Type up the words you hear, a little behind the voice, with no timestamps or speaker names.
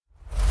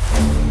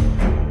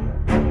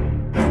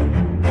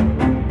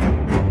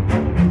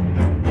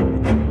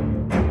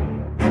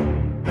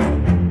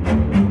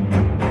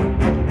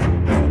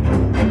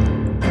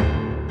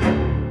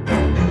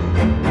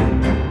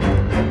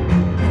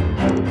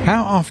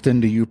often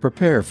do you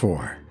prepare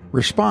for,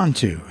 respond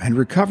to, and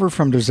recover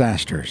from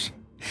disasters?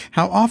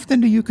 How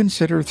often do you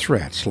consider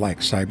threats like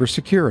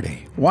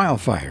cybersecurity,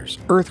 wildfires,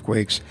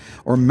 earthquakes,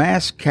 or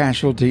mass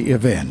casualty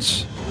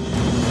events?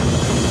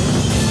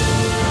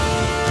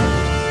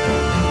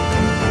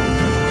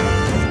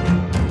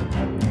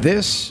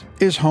 This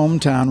is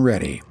Hometown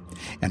Ready,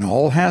 an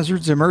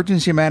all-hazards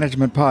emergency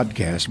management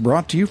podcast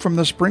brought to you from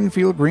the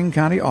Springfield Greene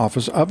County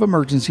Office of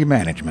Emergency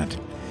Management.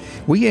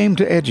 We aim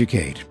to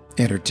educate,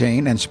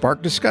 entertain, and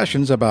spark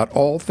discussions about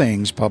all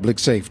things public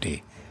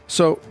safety.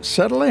 So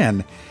settle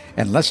in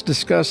and let's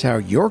discuss how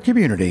your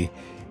community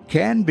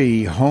can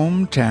be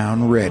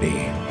hometown ready.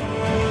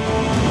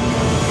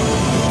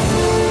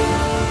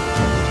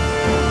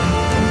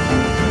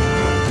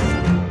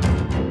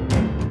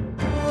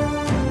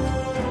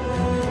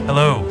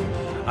 Hello,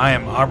 I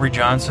am Aubrey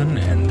Johnson,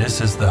 and this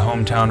is the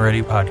Hometown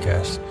Ready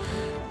podcast.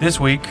 This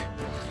week,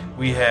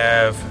 we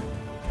have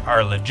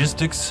our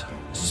logistics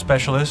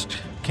specialist,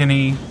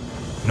 Kenny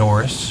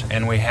Norris,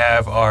 and we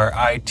have our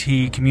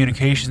IT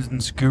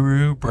communications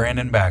guru,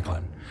 Brandon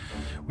Backlund.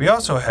 We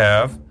also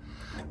have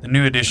the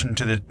new addition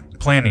to the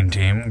planning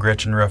team,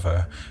 Gretchen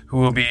Ruffa, who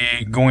will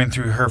be going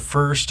through her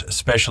first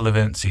special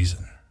event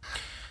season.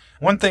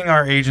 One thing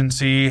our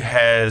agency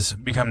has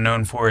become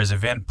known for is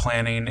event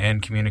planning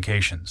and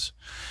communications.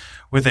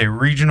 With a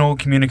regional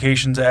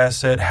communications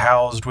asset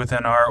housed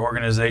within our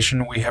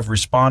organization, we have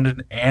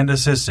responded and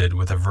assisted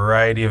with a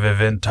variety of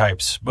event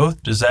types,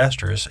 both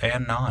disastrous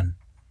and non.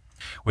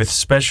 With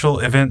special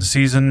event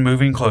season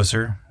moving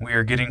closer, we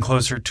are getting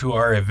closer to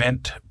our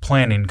event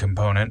planning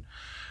component,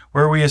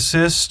 where we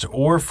assist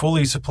or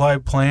fully supply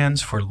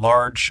plans for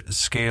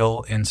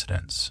large-scale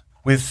incidents.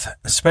 With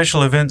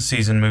special event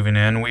season moving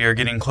in, we are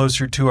getting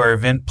closer to our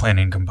event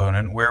planning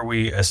component, where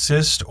we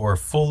assist or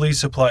fully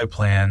supply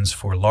plans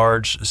for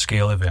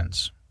large-scale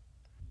events.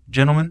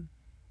 Gentlemen,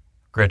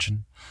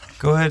 Gretchen,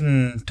 go ahead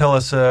and tell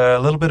us a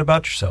little bit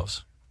about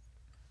yourselves.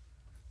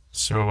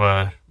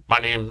 So, my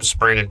name's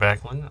Brandon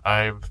Backlund.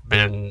 I've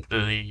been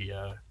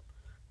the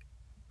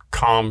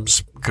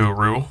comms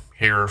guru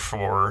here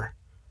for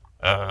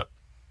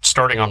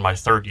starting on my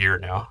third year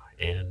now,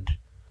 and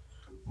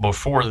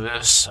before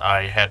this,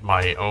 I had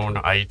my own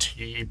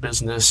IT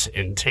business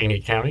in Taney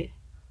County.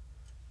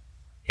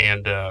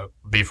 And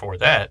before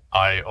that,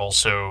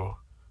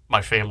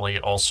 my family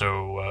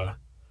also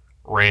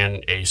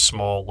ran a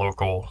small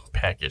local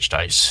packaged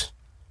ice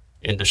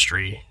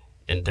industry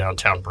in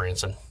downtown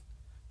Branson.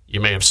 You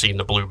may have seen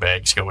the blue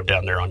bags going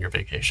down there on your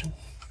vacation.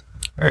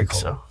 Very cool.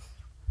 So,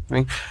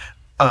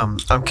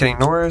 I'm Kenny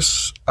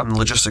Norris. I'm the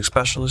logistics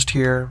specialist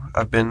here.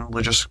 I've been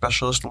logistics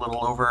specialist a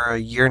little over a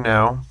year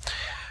now.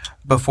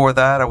 Before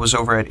that, I was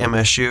over at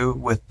MSU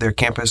with their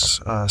campus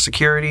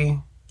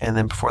security, and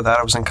then before that,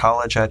 I was in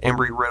college at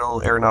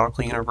Embry-Riddle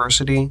Aeronautical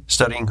University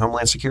studying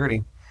Homeland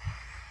Security.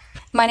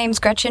 My name's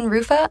Gretchen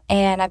Ruffa,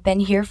 and I've been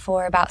here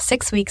for about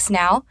 6 weeks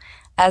now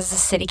as a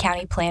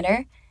city-county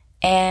planner.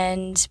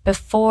 And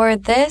before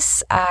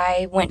this,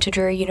 I went to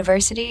Drury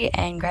University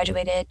and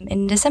graduated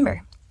in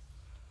December.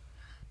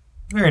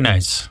 Very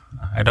nice.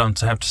 I don't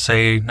have to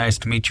say nice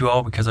to meet you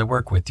all because I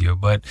work with you,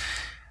 but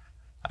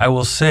I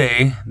will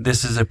say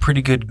this is a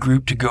pretty good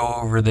group to go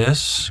over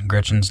this.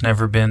 Gretchen's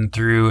never been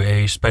through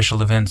a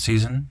special event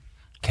season.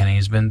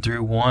 Kenny's been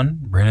through one.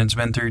 Brandon's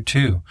been through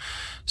two.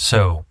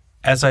 So,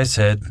 as I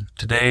said,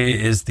 today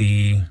is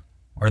the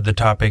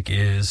topic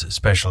is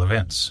special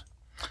events.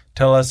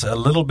 Tell us a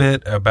little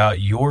bit about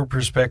your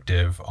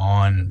perspective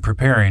on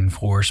preparing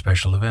for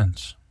special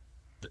events.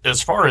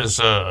 as far as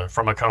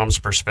from a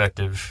comms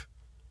perspective,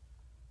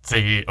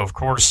 of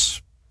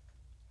course,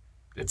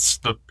 it's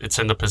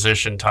in the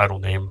position title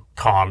name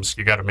comms.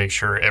 You got to make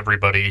sure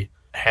everybody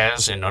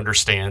has and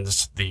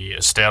understands the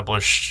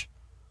established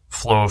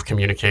flow of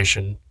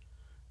communication,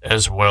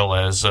 as well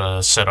as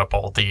set up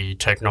all the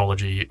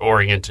technology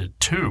oriented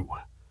to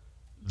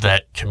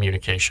that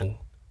communication,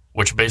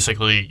 which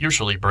basically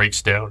usually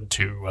breaks down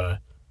to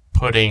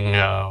putting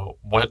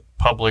what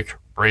public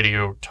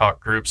radio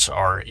talk groups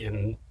are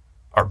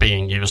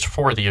being used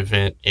for the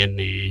event in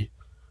the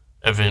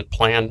event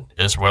plan,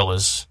 as well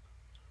as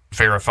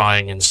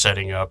verifying and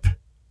setting up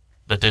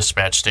the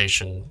dispatch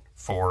station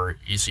for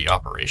easy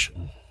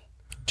operation.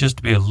 Just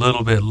to be a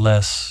little bit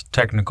less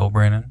technical,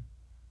 Brandon,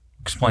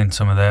 explain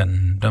some of that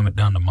and dumb it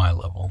down to my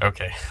level.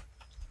 Okay.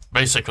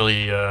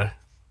 Basically,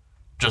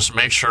 just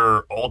make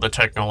sure all the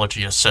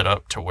technology is set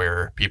up to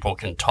where people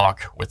can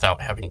talk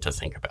without having to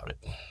think about it.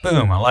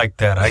 Boom, I like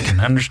that. I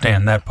can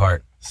understand that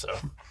part.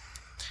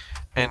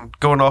 And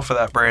going off of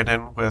that,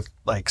 Brandon, with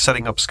like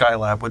setting up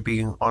Skylab would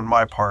be on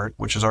my part,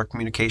 which is our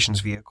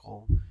communications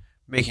vehicle,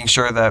 making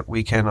sure that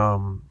we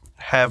can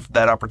have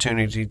that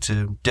opportunity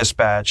to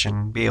dispatch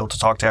and be able to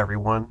talk to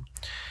everyone.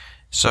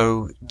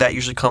 So that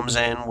usually comes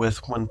in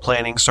with when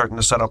planning, starting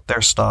to set up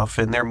their stuff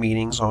and their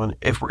meetings on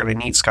if we're going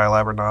to need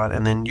Skylab or not.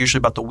 And then usually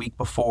about the week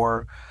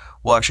before,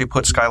 we'll actually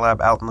put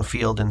Skylab out in the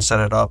field and set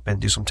it up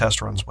and do some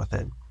test runs with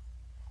it.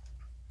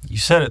 You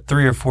said it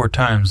 3 or 4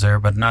 times there,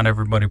 but not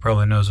everybody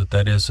probably knows what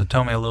that is. So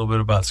tell me a little bit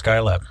about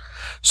Skylab.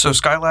 So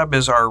Skylab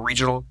is our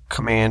regional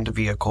command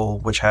vehicle,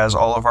 which has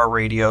all of our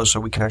radios so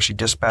we can actually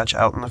dispatch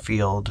out in the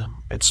field.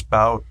 It's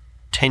about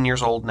 10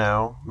 years old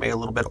now, maybe a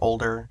little bit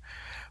older.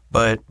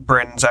 But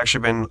Brandon's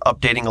actually been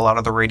updating a lot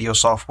of the radio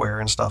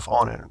software and stuff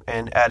on it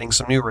and adding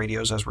some new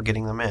radios as we're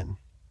getting them in.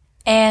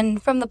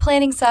 And from the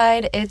planning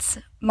side, it's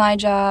my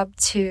job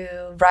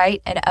to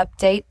write and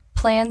update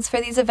plans for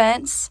these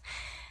events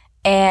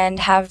and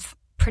have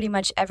pretty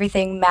much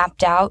everything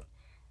mapped out,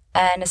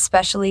 and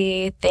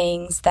especially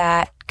things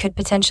that could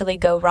potentially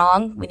go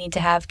wrong. We need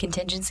to have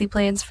contingency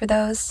plans for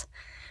those.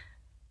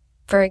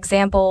 For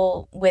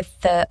example,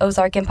 with the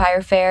Ozark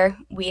Empire Fair,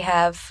 we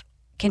have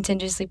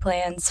contingency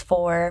plans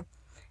for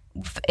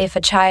if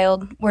a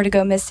child were to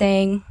go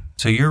missing.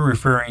 So you're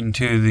referring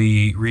to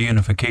the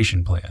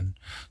reunification plan.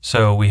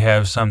 So we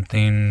have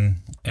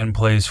something in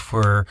place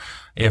for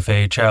if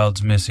a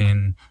child's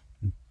missing,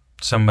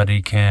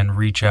 somebody can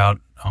reach out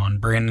on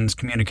Brandon's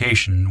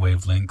communication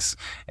wavelengths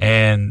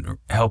and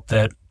help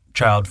that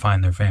child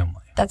find their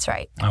family. That's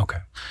right. Okay.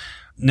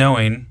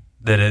 Knowing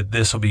that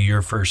this will be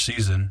your first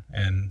season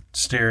and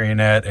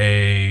staring at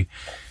a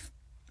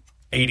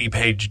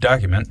 80-page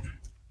document,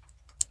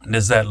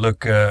 does that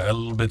look a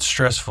little bit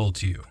stressful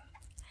to you?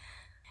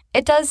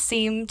 It does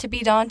seem to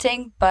be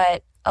daunting,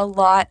 but a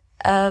lot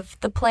of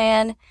the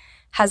plan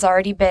has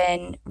already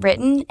been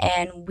written,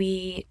 and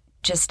we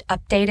just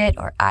update it,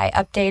 or I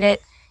update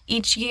it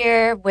each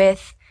year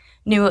with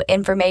new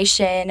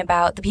information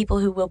about the people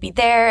who will be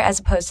there as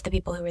opposed to the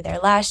people who were there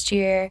last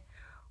year,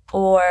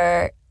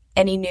 or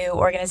any new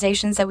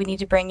organizations that we need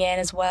to bring in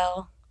as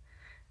well.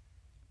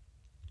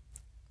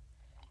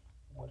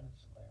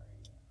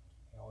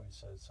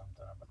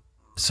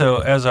 So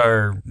as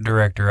our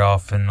director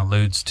often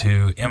alludes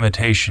to,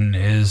 imitation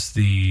is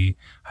the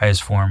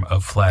highest form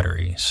of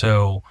flattery.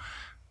 So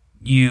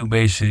you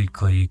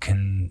basically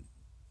can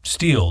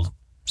steal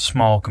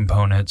small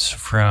components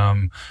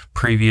from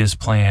previous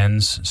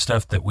plans,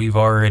 stuff that we've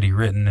already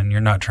written, and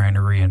you're not trying to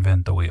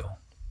reinvent the wheel.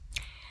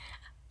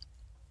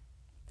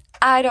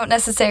 I don't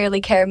necessarily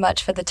care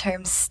much for the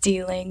term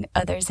stealing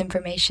others'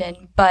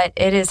 information, but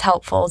it is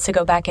helpful to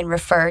go back and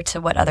refer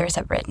to what others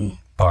have written.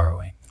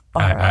 Borrowing.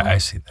 I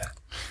see that.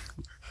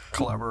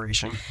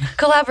 Collaboration.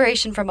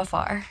 Collaboration from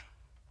afar.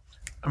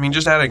 I mean,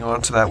 just adding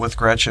on to that with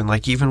Gretchen,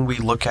 like even we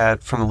look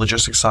at from the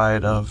logistics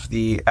side of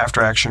the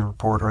after action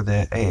report or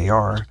the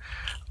AAR,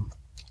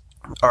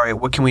 all right,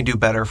 what can we do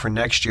better for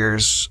next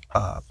year's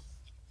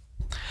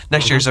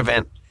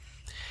event?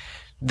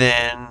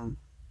 Then,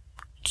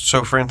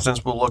 so for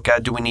instance, we'll look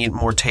at, do we need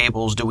more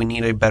tables? Do we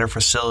need a better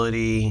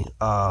facility?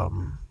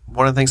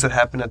 One of the things that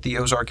happened at the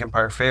Ozark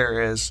Empire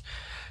Fair is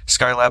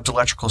Skylab's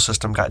electrical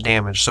system got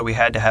damaged, so we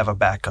had to have a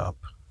backup.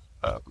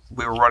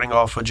 We were running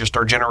off of just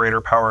our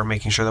generator power,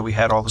 making sure that we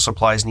had all the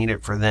supplies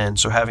needed for then.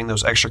 So having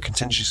those extra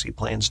contingency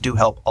plans do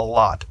help a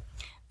lot.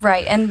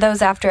 Right, and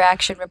those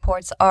after-action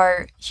reports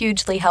are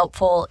hugely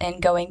helpful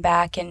in going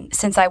back. And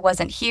since I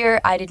wasn't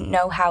here, I didn't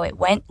know how it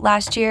went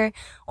last year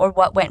or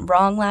what went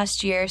wrong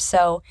last year.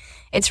 So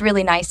it's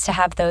really nice to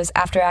have those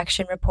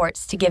after-action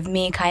reports to give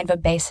me kind of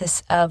a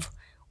basis of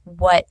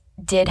what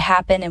did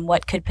happen and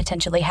what could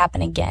potentially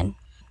happen again.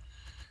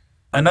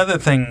 Another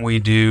thing we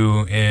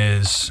do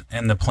is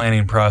in the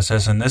planning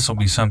process, and this will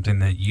be something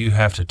that you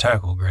have to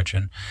tackle,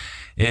 Gretchen,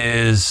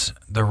 is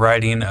the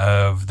writing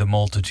of the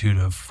multitude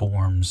of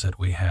forms that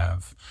we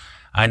have.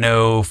 I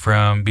know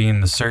from being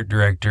the CERT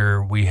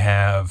director, we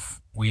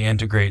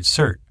integrate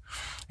CERT.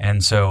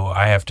 And so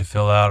I have to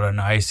fill out an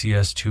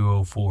ICS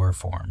 204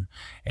 form.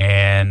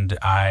 And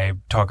I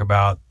talk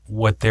about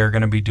what they're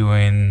going to be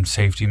doing,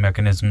 safety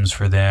mechanisms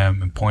for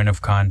them, and point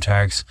of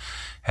contacts.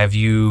 Have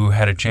you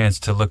had a chance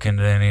to look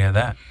into any of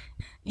that?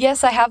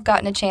 Yes, I have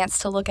gotten a chance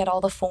to look at all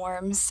the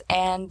forms,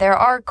 and there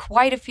are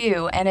quite a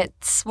few, and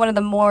it's one of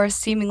the more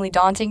seemingly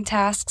daunting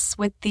tasks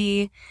with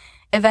the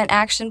event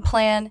action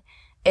plan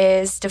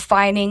is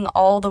defining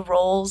all the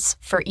roles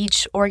for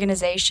each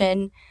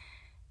organization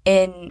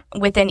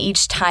within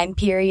each time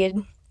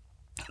period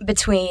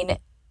between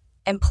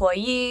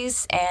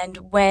employees and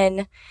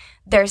when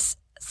they're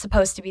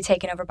supposed to be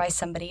taken over by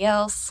somebody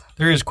else.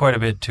 There is quite a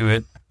bit to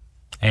it,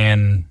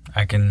 and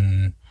I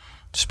can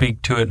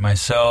speak to it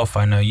myself.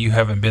 I know you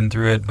haven't been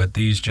through it, but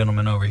these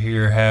gentlemen over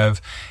here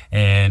have,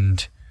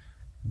 and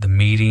the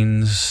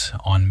meetings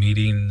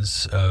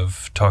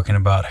of talking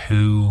about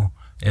who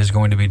is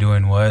going to be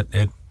doing what,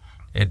 it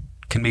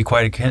can be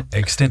quite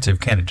extensive,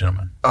 can't it,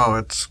 gentlemen? Oh,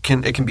 it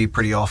can be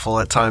pretty awful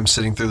at times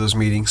sitting through those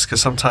meetings,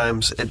 because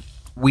sometimes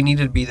we need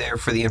to be there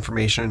for the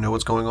information and know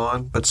what's going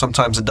on, but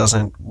sometimes it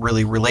doesn't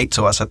really relate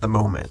to us at the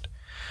moment.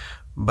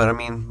 But I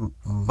mean,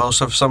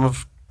 some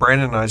of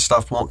Brandon and I's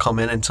stuff won't come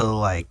in until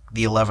like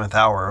the 11th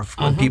hour of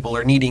when people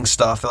are needing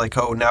stuff. They're like,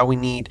 oh, now we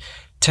need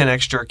 10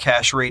 extra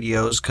cash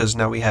radios because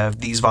now we have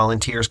these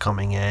volunteers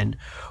coming in.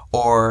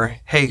 Or,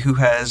 hey, who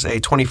has a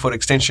 20-foot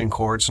extension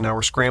cord? So now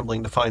we're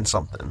scrambling to find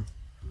something.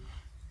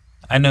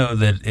 I know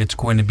that it's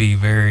going to be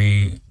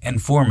very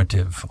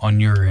informative on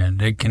your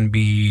end. It can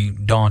be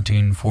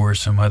daunting for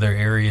some other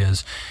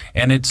areas.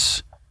 And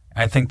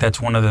I think that's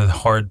one of the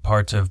hard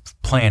parts of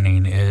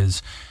planning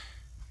is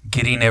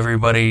getting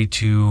everybody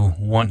to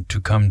want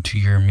to come to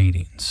your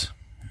meetings.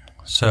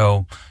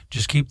 So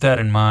just keep that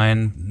in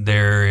mind.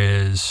 There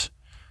is,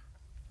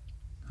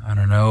 I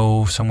don't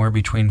know, somewhere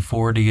between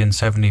 40 and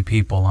 70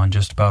 people on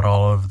just about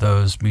all of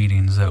those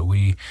meetings that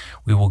we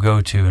will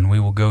go to, and we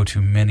will go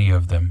to many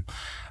of them.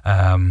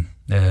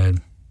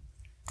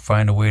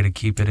 Find a way to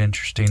keep it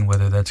interesting,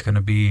 whether that's going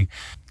to be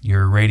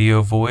your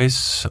radio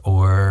voice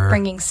or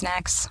Bringing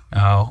snacks.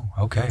 Oh,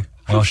 okay.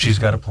 Well, she's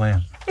got a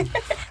plan.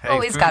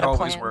 Always got a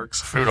always plan.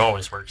 works. Food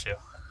always works, yeah.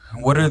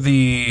 What are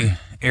the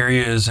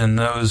areas in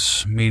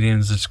those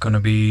meetings that's going to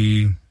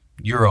be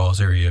your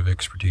all's area of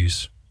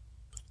expertise?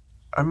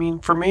 I mean,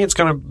 for me, it's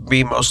going to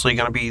be mostly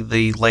going to be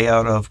the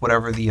layout of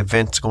whatever the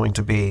event's going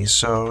to be.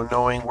 So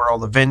knowing where all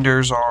the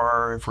vendors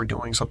are, if we're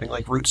doing something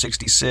like Route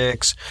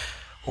 66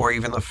 or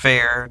even the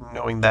fair,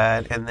 knowing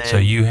that. And then, So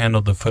you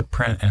handle the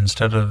footprint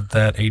instead of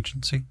that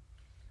agency?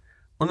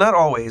 well, not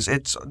always.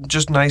 It's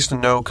just nice to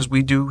know because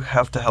we do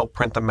have to help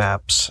print the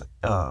maps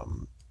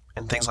and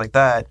things like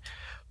that.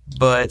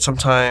 But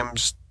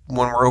sometimes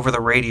when we're over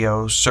the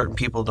radio, certain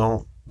people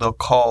they'll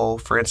call,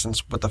 for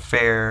instance, with the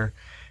fair,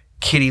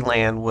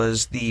 Kittyland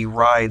was the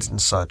rides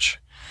and such.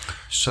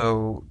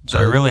 So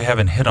I really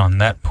haven't hit on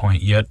that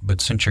point yet, but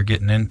since you're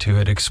getting into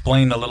it,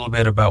 explain a little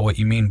bit about what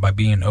you mean by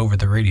being over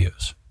the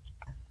radios.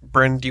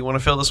 Bren, do you want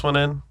to fill this one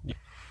in?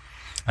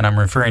 And I'm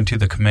referring to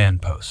the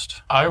command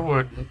post.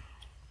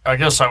 I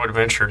guess I would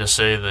venture to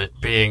say that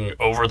being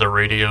over the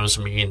radios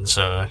means,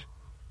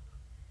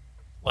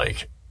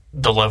 like,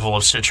 the level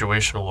of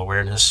situational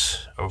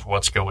awareness of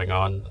what's going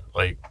on.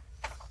 Like,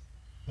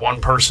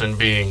 one person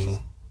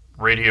being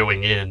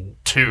radioing in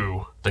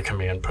to the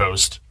command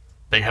post,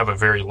 they have a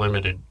very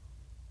limited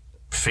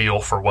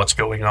feel for what's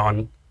going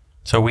on.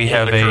 So we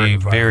have a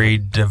very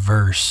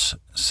diverse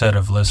set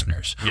of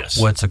listeners. Yes.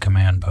 What's a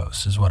command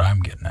post is what I'm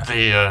getting at.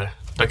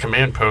 The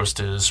command post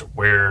is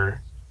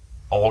where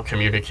all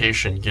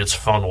communication gets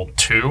funneled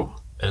to,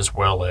 as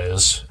well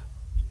as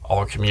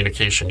all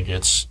communication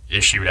gets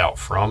issued out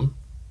from,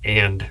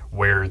 and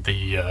where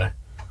the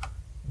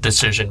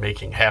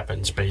decision-making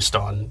happens based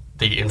on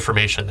the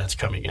information that's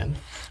coming in.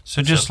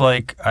 So just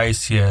like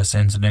ICS,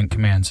 Incident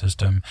Command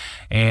System,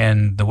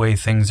 and the way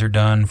things are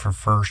done for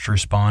first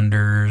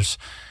responders,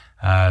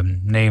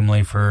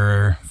 namely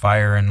for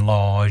fire and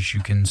law, as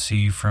you can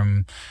see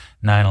from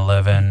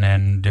 9/11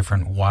 and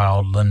different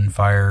wildland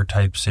fire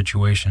type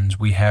situations,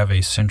 we have a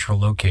central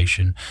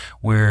location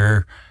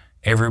where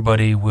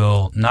everybody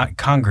will not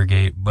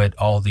congregate, but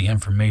all the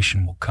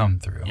information will come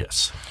through.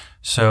 Yes.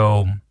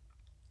 So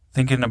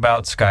thinking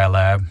about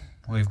Skylab,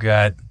 we've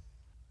got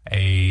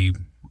a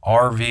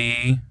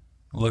RV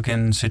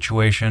looking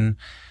situation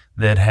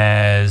that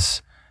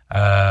has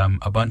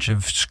a bunch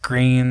of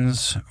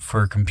screens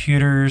for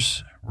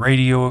computers,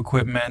 radio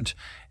equipment,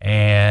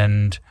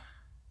 and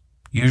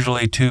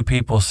usually two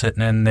people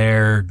sitting in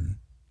there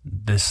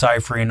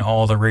deciphering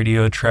all the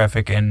radio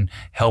traffic and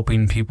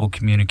helping people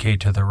communicate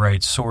to the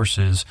right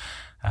sources.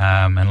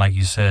 And like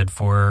you said,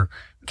 for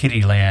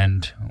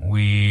Kittyland,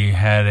 we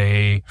had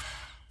a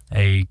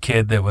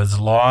kid that was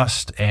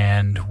lost,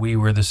 and we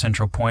were the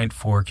central point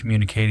for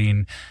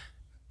communicating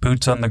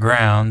boots on the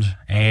ground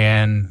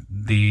and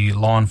the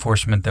law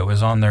enforcement that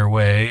was on their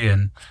way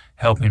and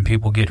helping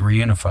people get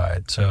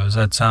reunified. So does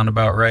that sound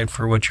about right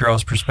for what your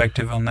all's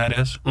perspective on that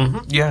is?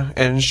 Mm-hmm. Yeah,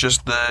 and it's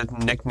just the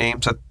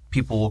nicknames that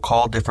people will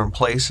call different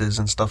places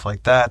and stuff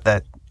like that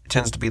that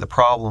tends to be the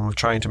problem of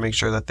trying to make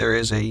sure that there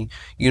is a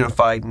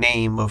unified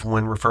name of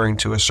when referring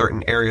to a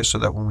certain area so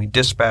that when we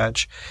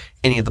dispatch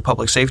any of the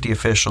public safety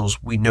officials,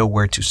 we know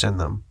where to send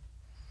them.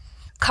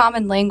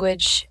 Common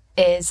language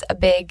is a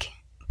big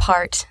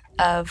part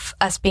of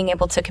us being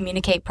able to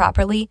communicate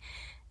properly,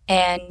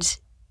 and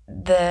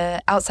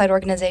the outside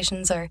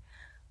organizations or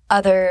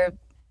other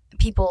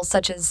people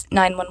such as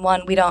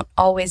 911, we don't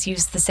always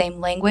use the same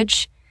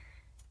language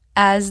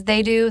as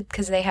they do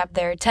because they have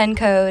their 10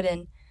 code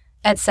and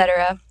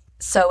etc.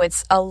 So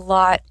it's a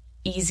lot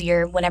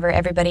easier whenever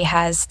everybody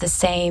has the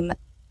same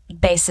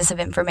basis of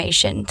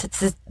information.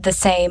 It's the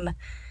same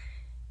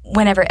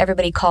whenever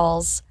everybody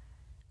calls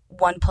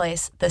one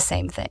place the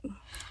same thing.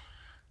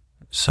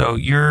 So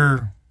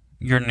you're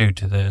new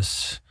to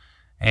this,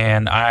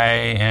 and I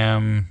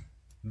am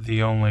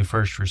the only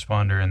first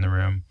responder in the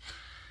room.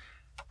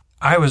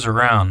 I was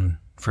around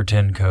for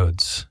 10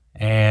 codes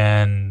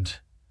and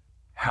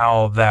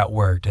how that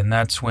worked, and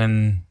that's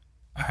when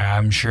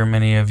I'm sure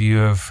many of you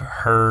have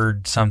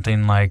heard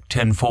something like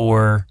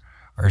 10-4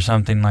 or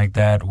something like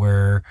that,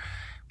 where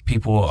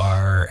people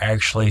are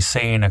actually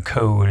saying a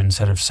code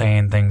instead of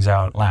saying things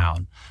out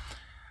loud.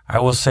 I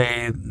will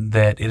say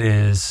that it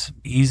is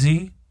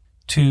easy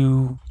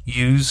to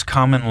use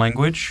common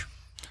language,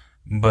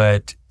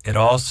 but it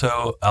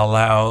also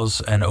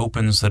allows and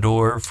opens the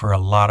door for a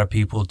lot of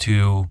people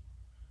to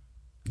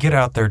get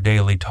out their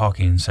daily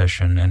talking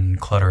session and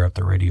clutter up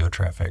the radio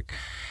traffic.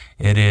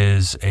 It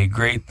is a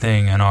great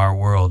thing in our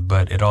world,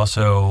 but it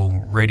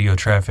also, radio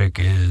traffic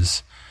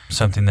is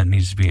something that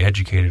needs to be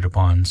educated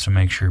upon, so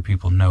make sure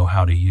people know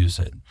how to use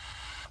it.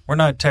 We're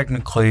not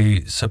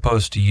technically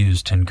supposed to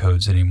use 10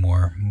 codes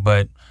anymore,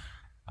 but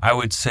I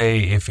would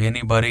say if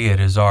anybody, it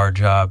is our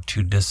job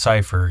to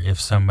decipher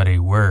if somebody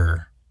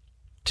were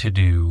to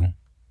do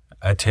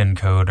a 10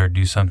 code or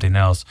do something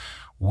else.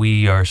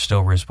 We are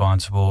still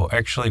responsible.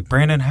 Actually,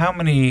 Brandon, how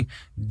many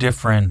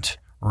different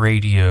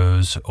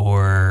radios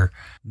or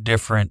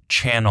different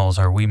channels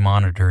are we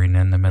monitoring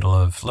in the middle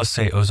of, let's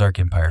say, Ozark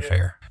Empire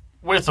Fair?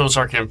 With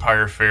Ozark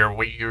Empire Fair,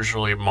 we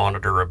usually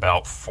monitor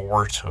about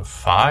 4 to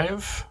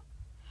 5,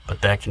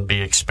 but that can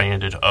be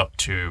expanded up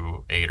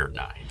to 8 or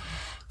 9.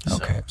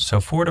 Okay,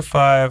 so 4 to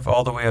 5,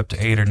 all the way up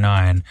to 8 or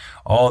 9.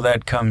 All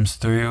that comes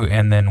through,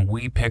 and then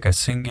we pick a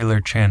singular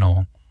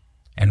channel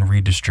and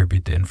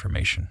redistribute the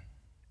information.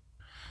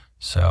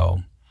 So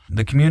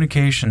the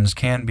communications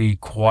can be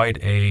quite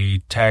a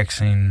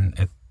taxing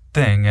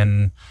thing.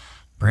 And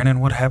Brandon,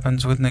 what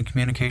happens when the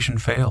communication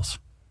fails?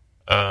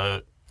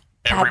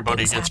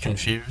 Everybody gets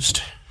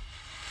confused.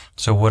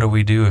 So what do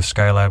we do if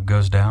Skylab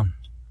goes down?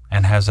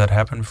 And has that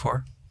happened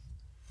before?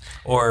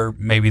 Or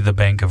maybe the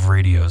bank of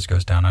radios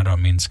goes down. I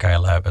don't mean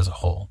Skylab as a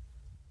whole.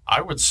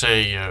 I would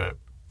say,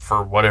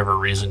 for whatever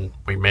reason,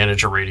 we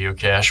manage a radio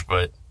cache,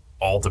 but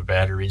all the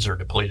batteries are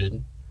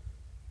depleted.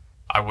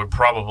 I would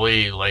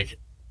probably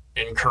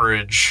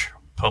encourage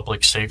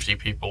public safety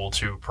people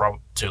to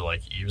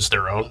use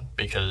their own,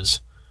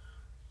 because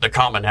the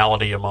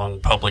commonality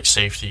among public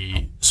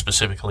safety,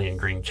 specifically in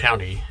Greene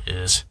County,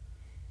 is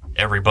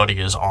everybody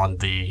is on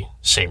the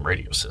same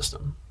radio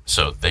system.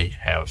 So they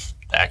have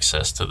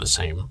access to the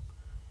same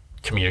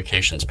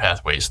communications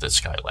pathways that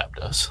Skylab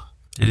does.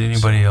 Did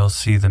anybody else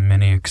see the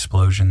mini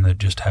explosion that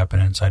just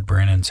happened inside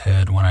Brandon's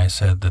head when I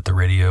said that the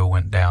radio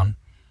went down?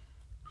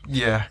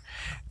 Yeah.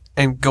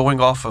 And going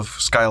off of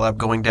Skylab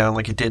going down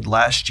like it did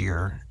last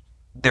year,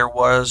 there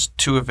was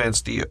 2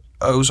 events. The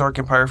Ozark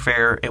Empire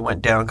Fair, it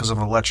went down because of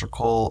an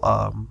electrical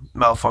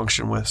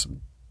malfunction with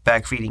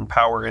backfeeding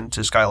power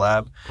into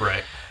Skylab.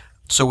 Right.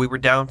 So we were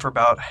down for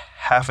about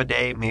half a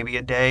day, maybe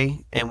a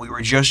day, and we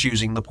were just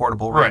using the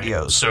portable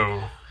radios.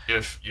 So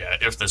if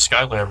the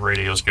Skylab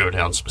radios go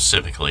down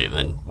specifically,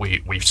 then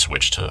we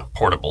switch to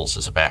portables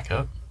as a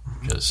backup,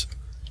 because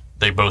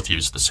they both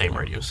use the same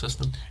radio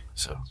system.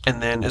 So,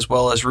 and then as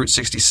well as Route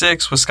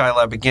 66 with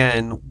Skylab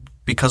again,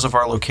 because of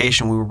our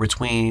location, we were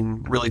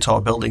between really tall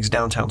buildings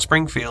downtown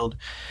Springfield,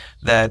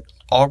 that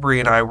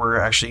Aubrey and I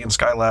were actually in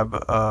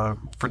Skylab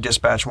for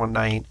dispatch one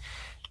night,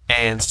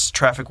 and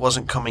traffic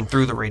wasn't coming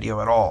through the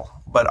radio at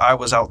all. But I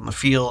was out in the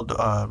field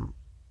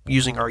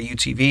using our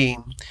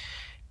UTV,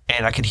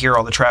 and I could hear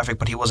all the traffic,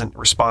 but he wasn't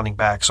responding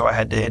back, so I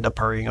had to end up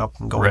hurrying up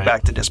and going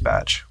back to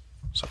dispatch.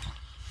 So,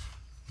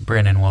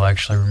 Brandon will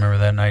actually remember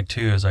that night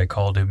too, as I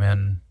called him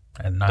in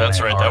at 9 That's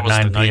right. That was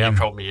the night you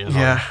called me in.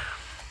 Yeah.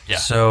 Yeah.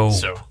 So,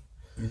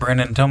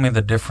 Brandon, tell me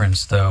the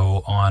difference,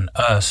 though, on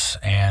us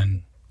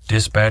and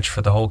dispatch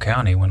for the whole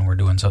county when we're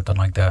doing something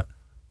like that.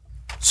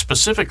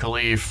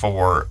 Specifically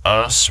for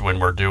us, when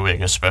we're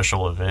doing a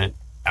special event,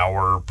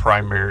 our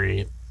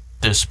primary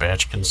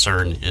dispatch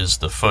concern is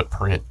the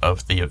footprint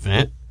of the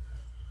event,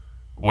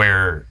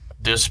 where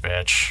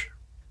dispatch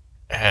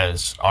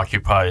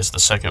occupies the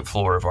second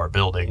floor of our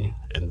building,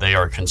 and they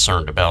are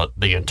concerned about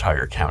the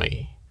entire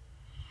county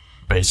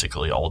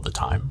basically all the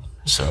time.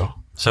 So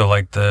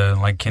like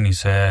Kenny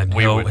said,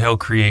 he'll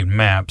create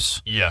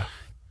maps. Yeah.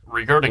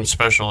 Regarding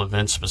special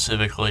events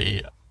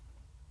specifically,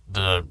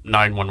 the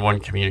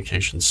 911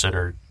 Communications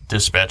Center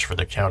dispatch for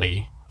the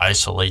county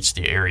isolates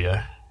the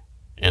area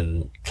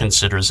and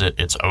considers it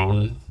its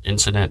own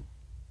incident,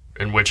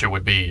 in which it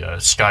would be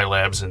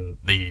Skylab's and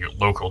the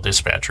local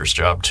dispatcher's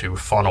job to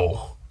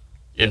funnel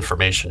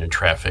information and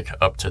traffic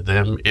up to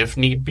them if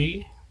need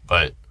be.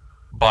 But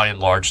by and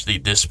large, the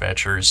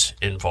dispatchers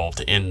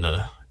involved in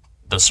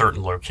the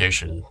certain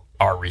location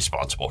are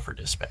responsible for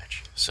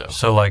dispatch.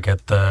 So like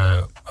at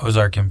the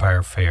Ozark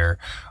Empire Fair,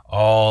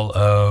 all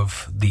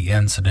of the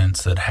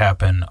incidents that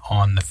happen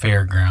on the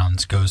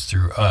fairgrounds goes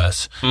through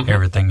us. Mm-hmm.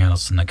 Everything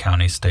else in the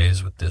county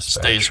stays with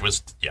dispatch.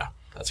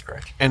 That's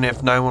correct. And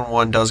if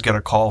 911 does get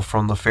a call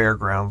from the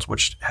fairgrounds,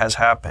 which has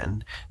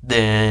happened,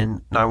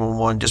 then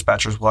 911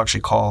 dispatchers will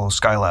actually call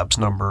Skylab's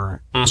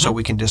number so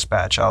we can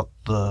dispatch out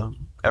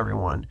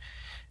everyone.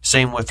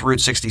 Same with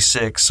Route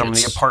 66. Some of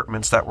the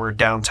apartments that were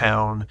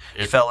downtown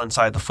fell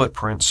inside the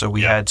footprint, so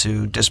we had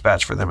to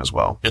dispatch for them as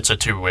well. It's a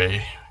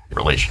two-way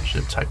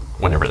relationship type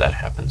whenever that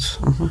happens.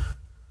 Mm-hmm.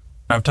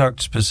 I've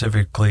talked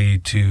specifically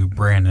to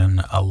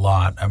Brandon a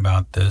lot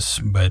about this,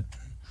 but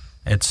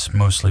it's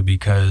mostly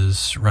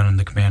because running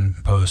the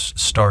command post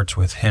starts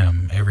with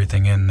him.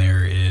 Everything in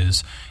there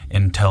is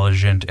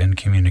intelligent and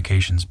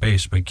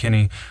communications-based. But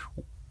Kenny,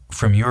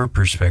 from your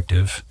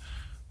perspective,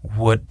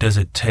 what does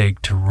it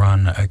take to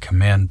run a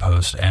command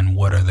post, and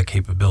what are the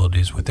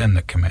capabilities within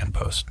the command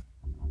post?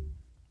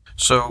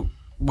 So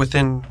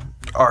within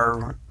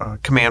our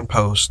command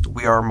post,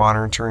 we are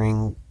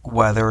monitoring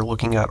weather,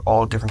 looking at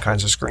all different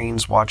kinds of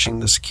screens, watching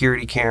the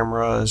security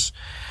cameras,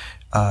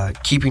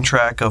 keeping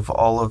track of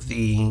all of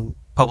the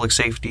public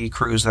safety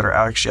crews that are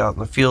actually out in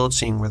the field,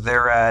 seeing where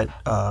they're at.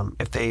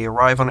 If they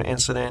arrive on an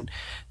incident,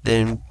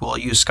 then we'll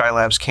use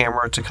Skylab's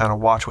camera to kind of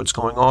watch what's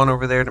going on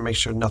over there to make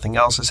sure nothing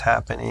else is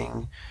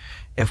happening.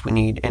 If we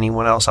need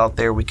anyone else out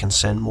there, we can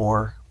send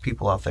more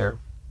people out there.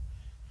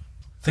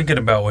 Thinking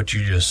about what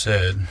you just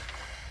said,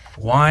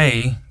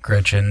 why,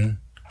 Gretchen,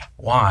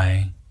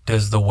 why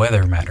does the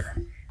weather matter?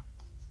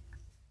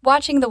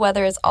 Watching the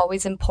weather is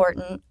always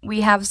important.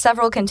 We have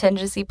several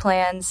contingency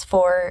plans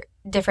for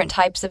different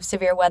types of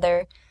severe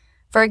weather.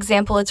 For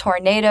example, a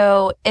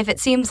tornado. If it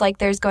seems like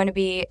there's going to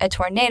be a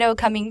tornado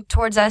coming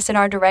towards us in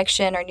our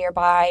direction or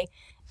nearby,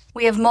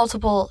 we have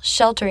multiple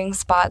sheltering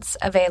spots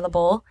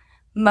available.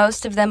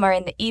 Most of them are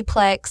in the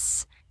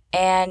E-plex,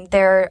 and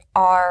there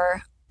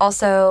are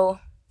also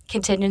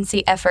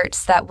contingency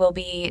efforts that will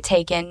be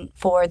taken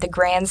for the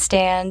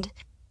grandstand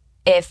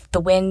if the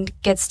wind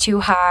gets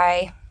too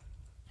high,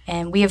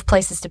 and we have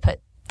places to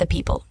put the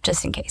people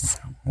just in case.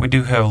 We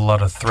do have a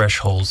lot of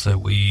thresholds that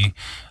we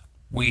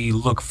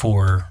look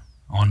for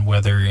on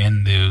weather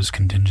in those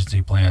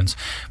contingency plans,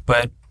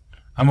 but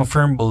I'm a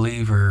firm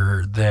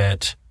believer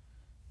that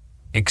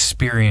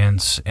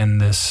experience in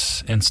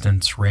this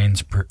instance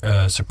reigns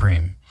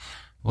supreme.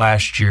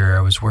 Last year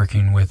I was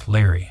working with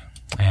Larry,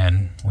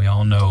 and we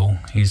all know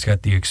he's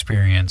got the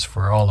experience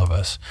for all of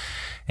us,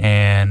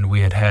 and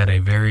we had a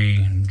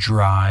very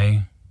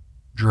dry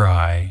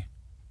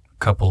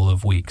couple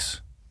of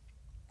weeks,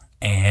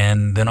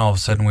 and then all of a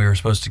sudden we were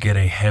supposed to get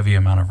a heavy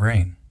amount of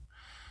rain.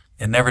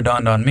 It never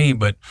dawned on me,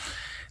 but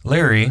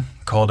Larry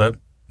called up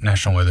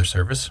National Weather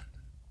Service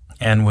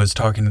and was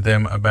talking to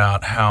them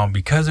about how,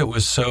 because it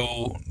was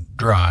so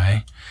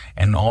dry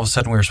and all of a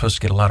sudden we were supposed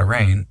to get a lot of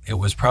rain, it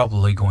was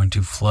probably going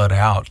to flood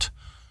out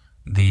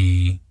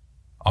the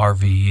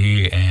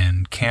RV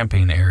and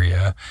camping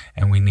area,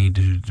 and we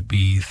needed to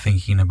be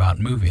thinking about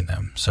moving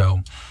them.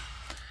 So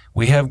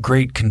we have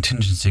great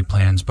contingency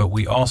plans, but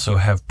we also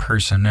have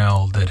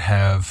personnel that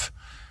have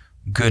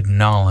good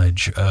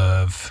knowledge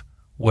of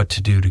what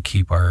to do to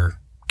keep our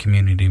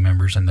community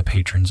members and the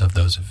patrons of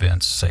those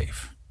events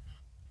safe.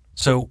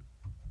 So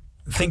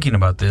thinking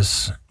about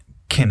this,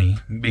 Kenny,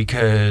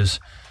 because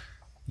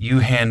you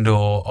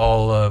handle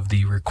all of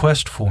the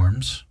request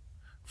forms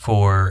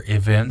for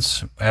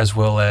events as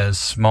well as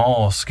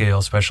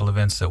small-scale special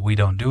events that we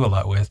don't do a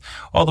lot with,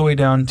 all the way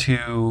down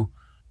to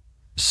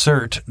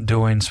CERT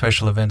doing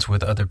special events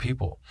with other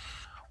people.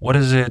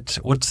 What's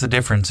the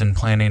difference in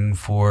planning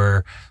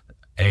for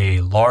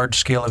a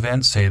large-scale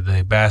event, say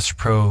the Bass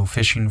Pro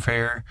Fishing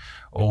Fair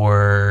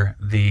or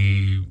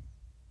the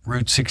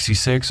Route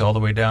 66, all the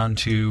way down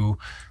to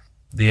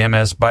the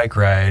MS bike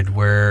ride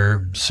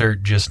where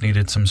CERT just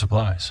needed some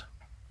supplies?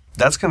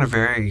 That's going to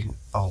vary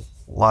a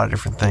lot of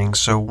different things.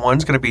 So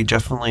one's going to be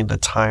definitely the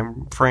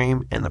time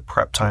frame and the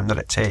prep time that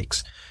it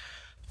takes.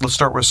 Let's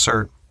start with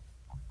CERT.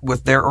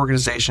 With their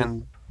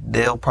organization,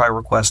 they'll probably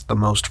request the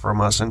most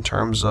from us in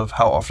terms of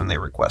how often they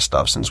request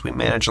stuff, since we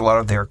manage a lot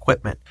of their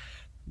equipment.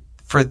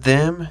 For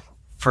them,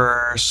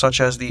 for such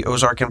as the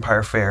Ozark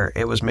Empire Fair,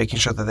 it was making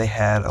sure that they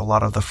had a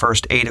lot of the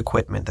first aid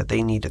equipment that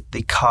they needed,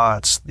 the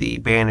cots, the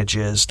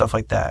bandages, stuff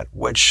like that,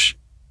 which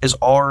is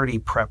already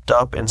prepped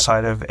up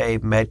inside of a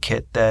med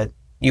kit that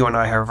you and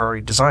I have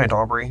already designed,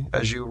 Aubrey.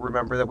 As you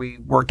remember, that we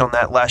worked on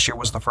that last year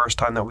was the first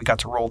time that we got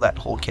to roll that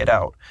whole kit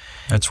out.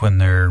 That's when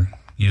they're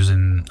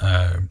using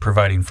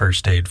providing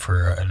first aid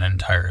for an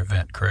entire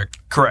event, correct?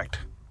 Correct.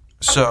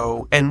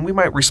 So, and we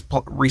might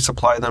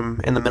resupply them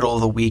in the middle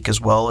of the week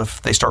as well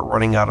if they start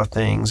running out of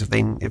things.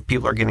 If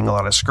people are getting a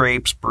lot of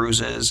scrapes,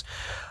 bruises,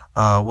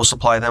 we'll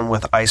supply them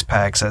with ice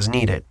packs as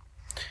needed.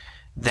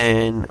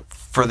 Then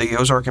for the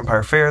Ozark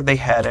Empire Fair, they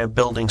had a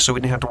building, so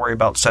we didn't have to worry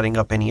about setting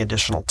up any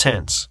additional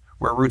tents.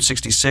 Where Route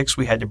 66,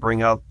 we had to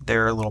bring out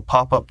their little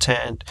pop-up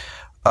tent.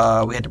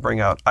 We had to bring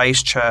out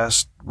ice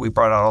chests. We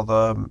brought out all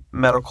the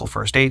medical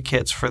first aid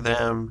kits for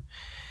them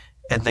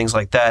and things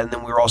like that. And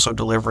then we were also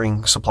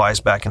delivering supplies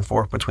back and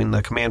forth between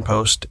the command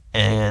post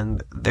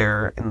and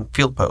their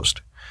field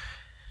post.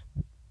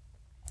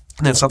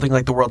 And then something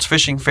like the World's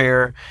Fishing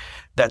Fair,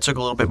 that took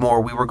a little bit more.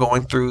 We were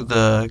going through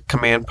the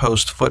command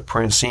post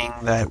footprint, seeing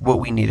that what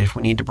we needed. If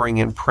we need to bring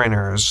in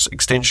printers,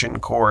 extension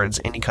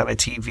cords, any kind of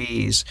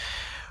TVs.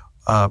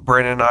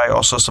 Brandon and I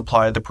also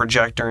supplied the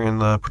projector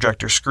and the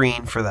projector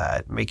screen for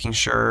that, making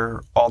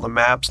sure all the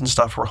maps and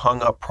stuff were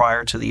hung up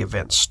prior to the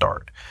event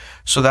start.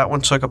 So that one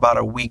took about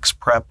a week's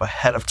prep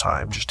ahead of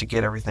time just to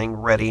get everything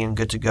ready and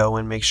good to go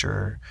and make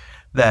sure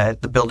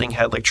that the building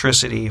had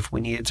electricity. If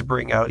we needed to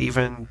bring out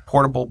even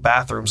portable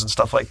bathrooms and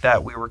stuff like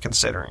that, we were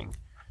considering.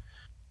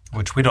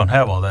 Which we don't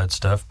have all that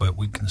stuff, but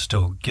we can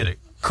still get it.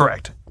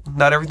 Correct.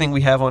 Not everything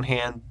we have on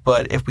hand,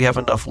 but if we have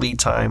enough lead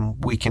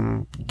time, we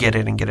can get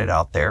it and get it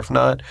out there. If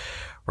not,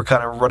 we're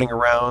kind of running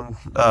around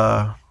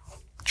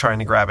trying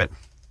to grab it.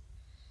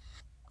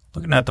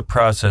 Looking at the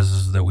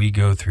processes that we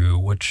go through,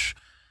 which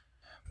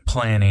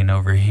planning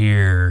over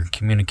here,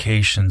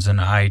 communications and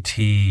IT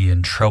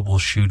and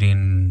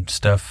troubleshooting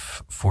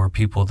stuff for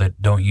people that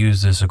don't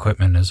use this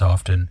equipment as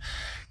often,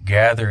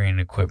 gathering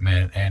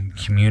equipment and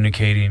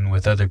communicating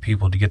with other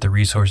people to get the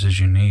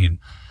resources you need.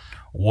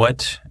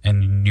 What,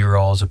 in your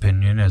all's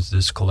opinion, as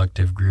this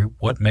collective group,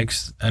 what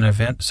makes an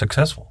event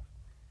successful?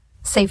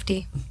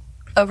 Safety.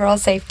 Overall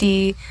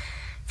safety,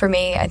 for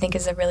me, I think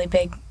is a really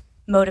big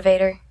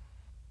motivator.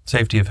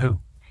 Safety of who?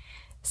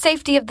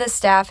 Safety of the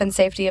staff and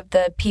safety of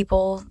the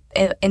people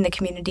in the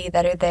community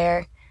that are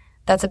there.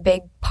 That's a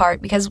big part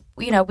because,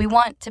 we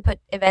want to put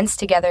events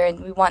together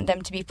and we want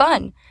them to be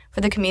fun for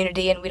the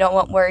community, and we don't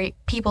want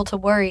people to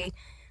worry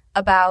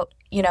about,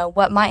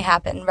 what might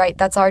happen, right?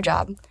 That's our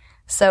job.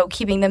 So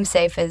keeping them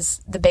safe is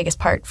the biggest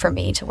part for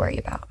me to worry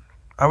about.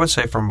 I would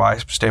say from my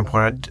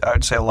standpoint,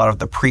 I'd say a lot of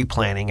the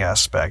pre-planning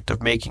aspect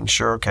of making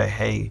sure, okay,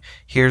 hey,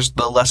 here's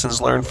the lessons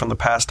learned from the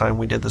past time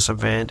we did this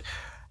event.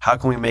 How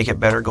can we make it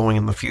better going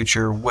in the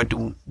future? What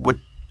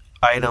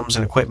items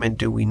and equipment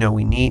do we know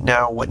we need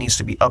now? What needs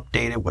to be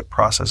updated? What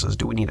processes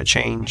do we need to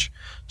change?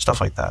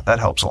 Stuff like that. That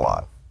helps a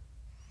lot.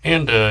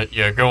 And,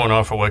 going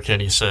off of what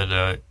Kenny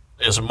said,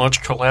 as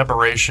much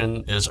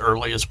collaboration as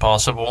early as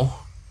possible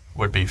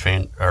would be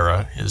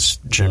is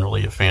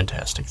generally a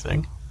fantastic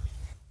thing.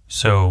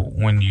 So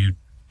when you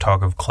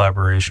talk of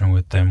collaboration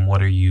with them,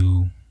 what are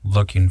you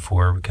looking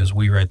for? Because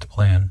we write the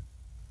plan.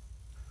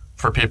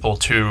 For people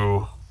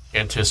to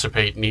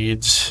anticipate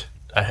needs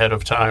ahead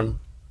of time,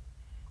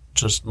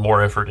 just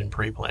more effort in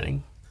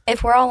pre-planning.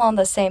 If we're all on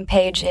the same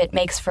page, it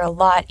makes for a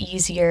lot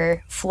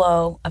easier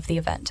flow of the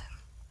event.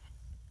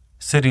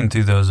 Sitting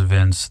through those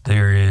events,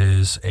 there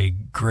is a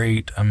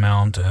great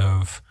amount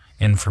of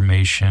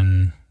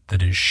information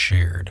that is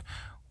shared.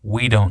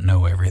 We don't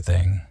know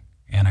everything,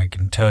 and I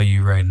can tell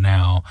you right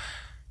now,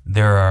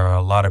 there are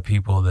a lot of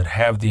people that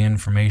have the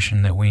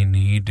information that we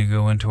need to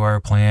go into our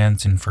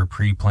plans and for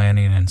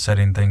pre-planning and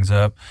setting things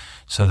up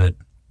so that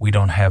we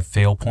don't have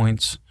fail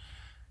points.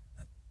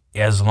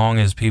 As long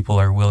as people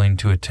are willing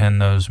to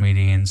attend those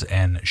meetings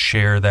and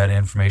share that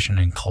information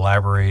and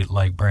collaborate,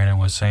 like Brandon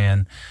was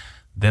saying,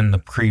 then the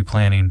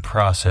pre-planning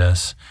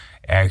process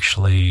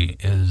actually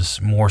is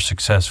more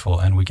successful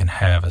and we can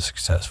have a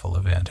successful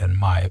event, in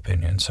my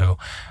opinion. So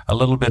a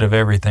little bit of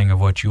everything of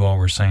what you all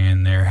were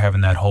saying there,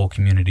 having that whole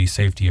community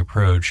safety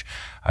approach,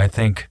 I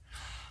think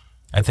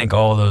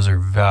all of those are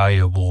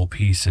valuable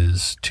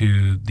pieces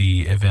to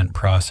the event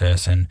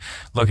process. And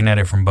looking at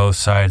it from both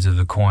sides of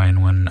the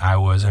coin, when I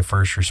was a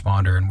first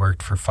responder and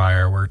worked for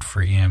fire, worked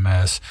for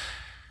EMS,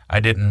 I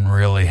didn't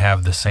really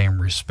have the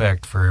same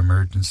respect for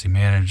emergency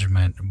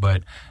management,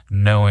 but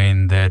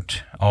knowing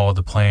that all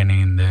the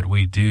planning that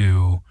we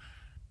do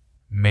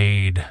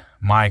made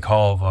my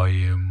call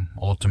volume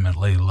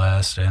ultimately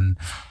less, and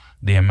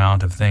the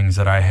amount of things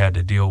that I had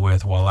to deal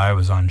with while I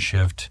was on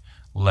shift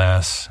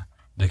less,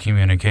 the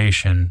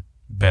communication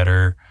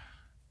better,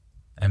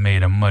 and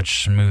made a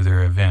much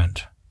smoother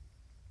event.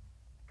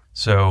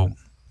 So,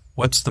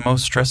 what's the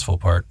most stressful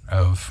part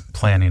of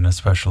planning a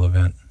special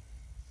event?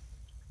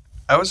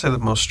 I would say the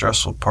most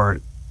stressful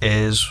part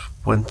is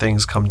when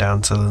things come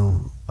down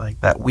to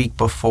like that week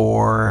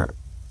before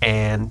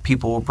and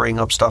people will bring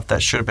up stuff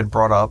that should have been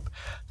brought up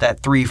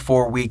that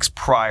 3-4 weeks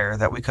prior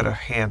that we could have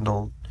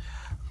handled,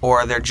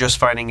 or they're just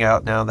finding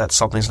out now that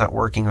something's not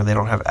working or they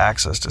don't have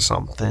access to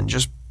something.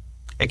 Just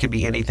it could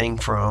be anything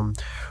from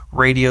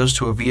radios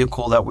to a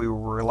vehicle that we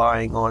were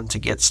relying on to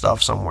get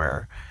stuff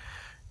somewhere.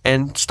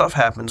 And stuff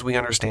happens. We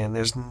understand.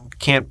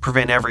 Can't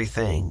prevent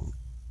everything.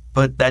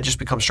 But that just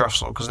becomes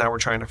stressful because now we're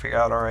trying to figure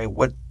out, all right,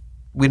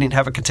 we didn't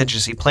have a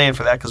contingency plan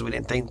for that because we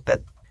didn't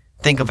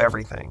think of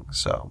everything.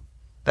 So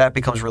that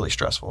becomes really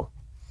stressful.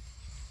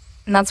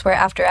 And that's where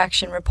after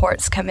action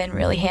reports come in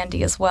really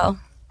handy as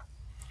well.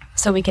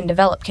 So we can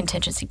develop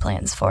contingency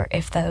plans for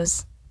if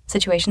those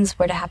situations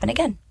were to happen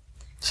again.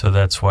 So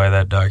that's why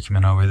that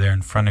document over there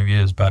in front of you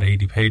is about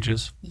 80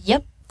 pages?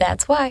 Yep,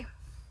 that's why.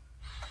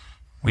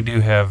 We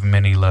do have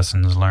many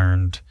lessons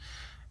learned.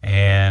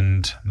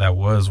 And that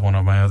was one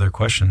of my other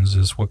questions,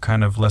 is what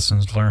kind of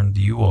lessons learned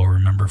do you all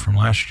remember from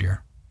last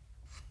year?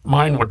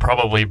 Mine would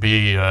probably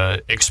be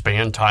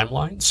expand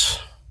timelines.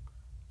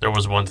 There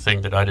was one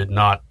thing that I did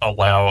not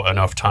allow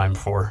enough time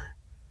for.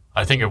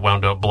 I think it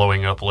wound up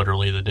blowing up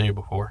literally the day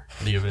before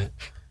the event.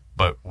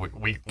 But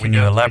we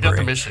got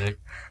the mission.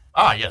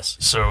 Yes.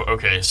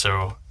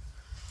 So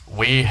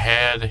we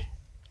had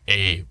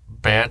a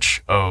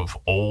batch of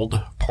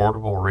old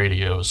portable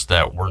radios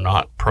that were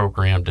not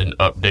programmed and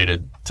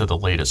updated to the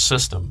latest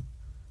system.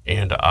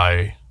 And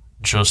I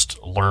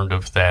just learned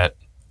of that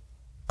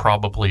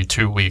probably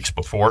 2 weeks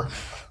before.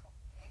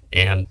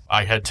 And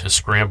I had to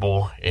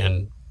scramble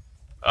and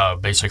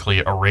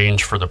basically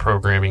arrange for the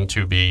programming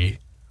to be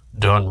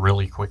done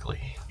really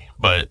quickly.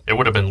 But it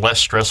would have been less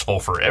stressful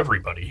for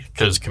everybody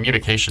because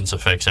communications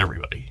affects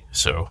everybody.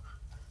 So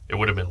it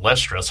would have been less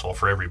stressful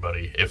for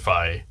everybody if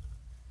I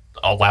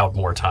allowed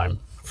more time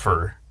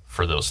for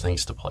those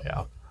things to play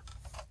out.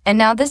 And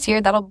now this year,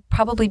 that'll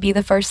probably be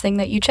the first thing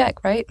that you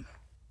check, right?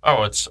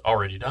 Oh, it's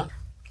already done.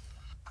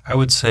 I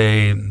would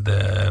say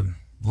the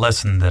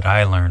lesson that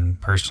I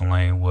learned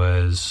personally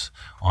was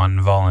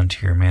on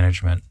volunteer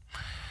management.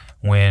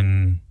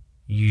 When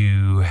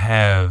you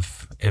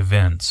have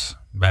events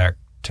back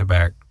to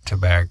back to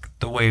back,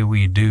 the way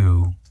we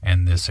do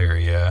in this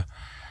area,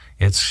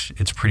 it's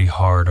pretty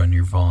hard on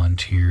your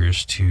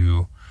volunteers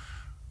to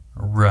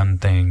run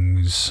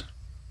things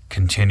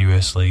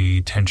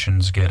continuously.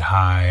 Tensions get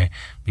high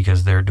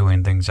because they're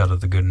doing things out of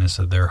the goodness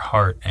of their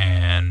heart,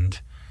 and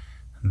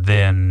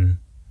then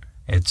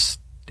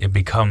it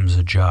becomes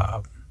a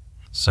job.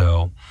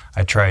 So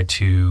I try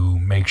to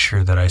make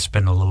sure that I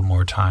spend a little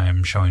more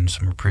time showing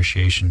some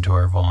appreciation to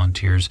our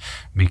volunteers,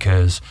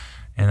 because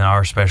in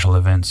our special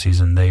event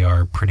season, they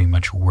are pretty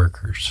much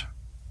workers.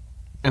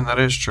 And that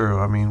is true.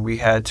 I mean, we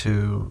had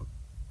to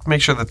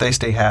make sure that they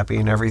stay happy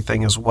and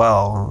everything as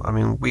well. I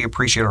mean, we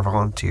appreciate our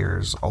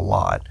volunteers a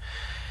lot.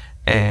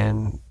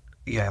 And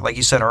yeah, like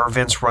you said, our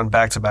events run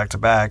back to back to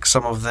back.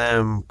 Some of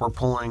them were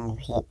pulling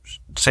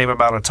same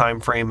amount of time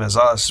frame as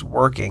us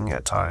working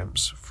at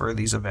times for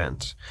these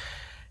events.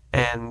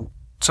 And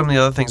some of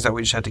the other things that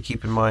we just have to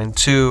keep in mind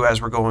too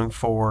as we're going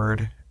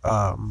forward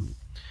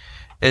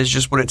is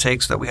just what it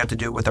takes that we have to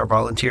do with our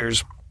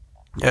volunteers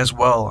as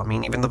well. I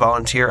mean, even the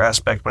volunteer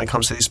aspect when it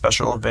comes to these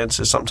special events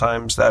is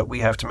sometimes that we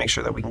have to make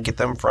sure that we can get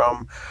them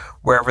from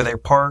wherever they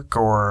park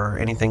or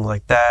anything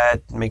like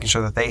that, making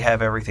sure that they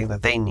have everything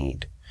that they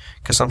need.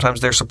 Because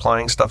sometimes they're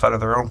supplying stuff out of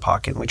their own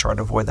pocket, and we try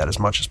to avoid that as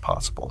much as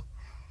possible.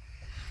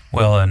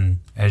 Well, and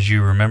as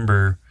you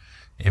remember,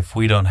 if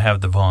we don't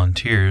have the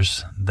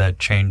volunteers, that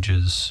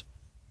changes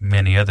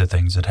many other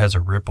things. It has a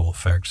ripple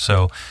effect.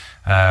 So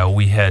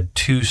we had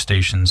 2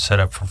 stations set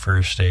up for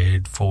first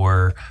aid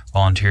for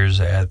volunteers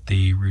at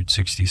the Route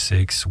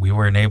 66. We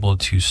weren't able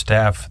to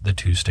staff the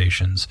 2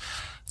 stations,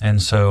 and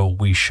so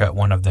we shut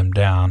one of them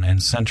down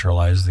and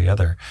centralized the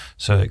other.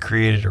 So it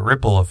created a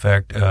ripple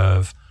effect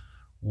of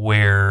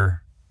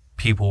where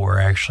people were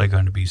actually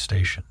going to be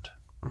stationed.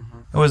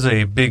 Mm-hmm. It was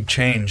a big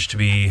change to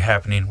be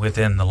happening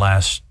within the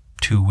last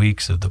 2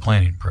 weeks of the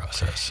planning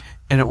process.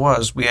 And it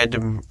was. We had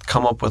to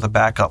come up with a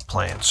backup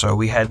plan. So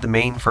we had the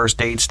main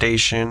first aid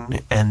station,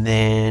 and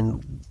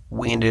then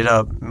we ended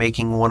up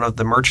making one of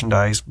the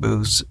merchandise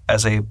booths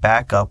as a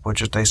backup,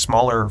 which is a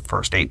smaller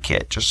first aid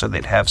kit, just so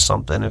they'd have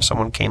something if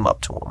someone came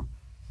up to them.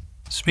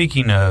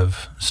 Speaking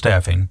of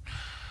staffing,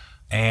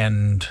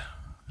 and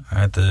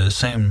at the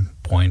same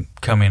point,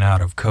 coming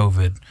out of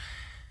COVID,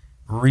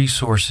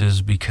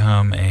 resources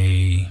become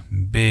a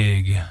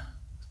big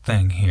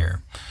thing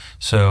here.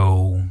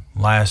 So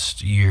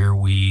last year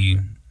we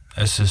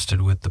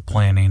assisted with the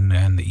planning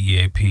and the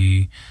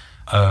EAP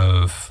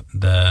of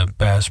the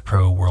Bass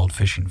Pro World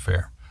Fishing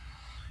Fair.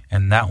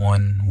 And that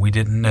one, we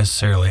didn't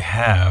necessarily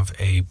have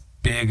a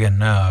big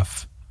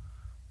enough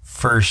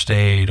first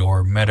aid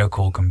or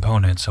medical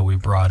component, so we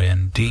brought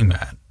in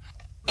DMAT.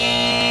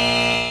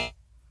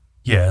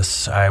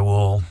 Yes, I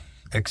will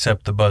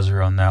accept the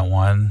buzzer on that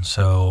one.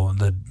 So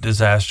the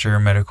Disaster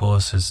Medical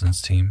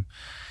Assistance Team.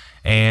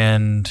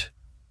 And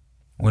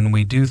when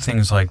we do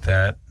things like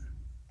that,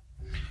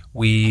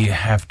 we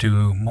have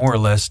to more or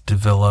less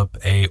develop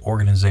a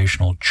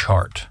organizational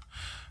chart,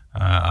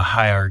 a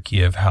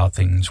hierarchy of how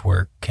things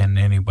work. Can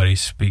anybody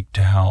speak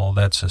to how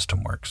that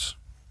system works?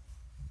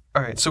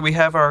 All right, so we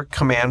have our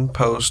command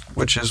post,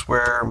 which is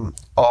where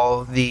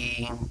all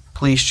the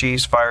police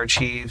chiefs, fire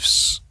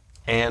chiefs,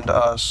 and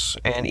us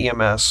and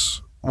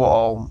EMS will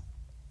all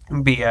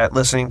be at,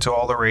 listening to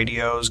all the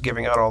radios,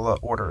 giving out all the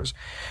orders.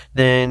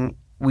 Then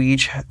we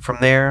each have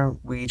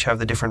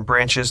the different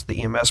branches,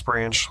 the EMS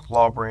branch,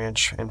 law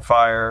branch, and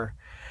fire,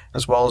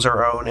 as well as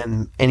our own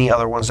and any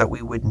other ones that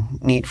we would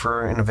need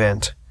for an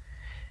event.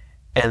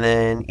 And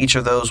then each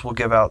of those will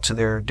give out to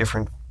their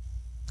different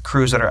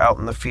crews that are out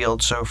in the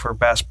field. So for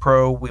Bass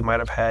Pro, we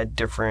might have had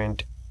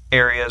different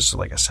areas,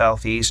 like a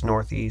southeast,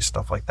 northeast,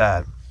 stuff like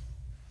that.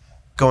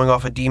 Going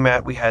off of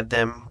DMAT, we had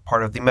them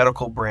part of the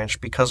medical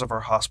branch because of our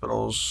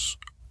hospitals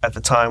at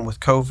the time with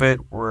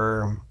COVID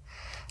were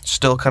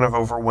still kind of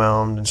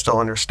overwhelmed and still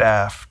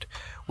understaffed.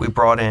 We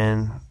brought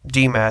in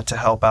DMAT to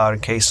help out in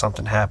case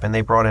something happened.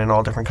 They brought in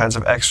all different kinds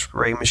of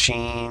x-ray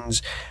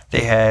machines.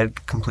 They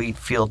had complete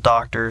field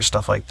doctors,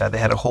 stuff like that. They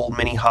had a whole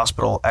mini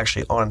hospital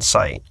actually on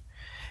site.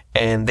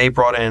 And they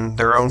brought in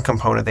their own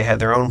component. They had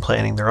their own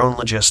planning, their own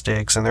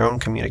logistics, and their own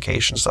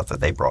communication stuff that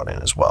they brought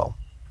in as well.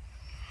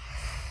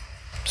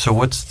 So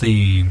what's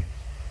the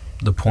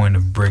point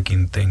of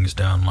breaking things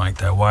down like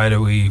that? Why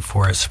do we,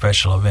 for a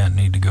special event,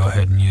 need to go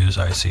ahead and use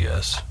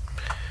ICS?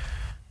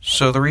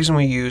 So the reason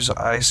we use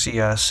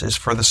ICS is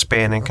for the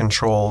span and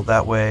control.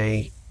 That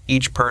way,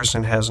 each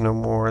person has no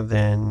more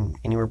than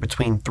anywhere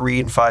between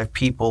 3 and 5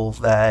 people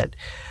that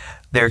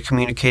they're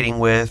communicating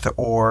with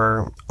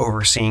or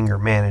overseeing or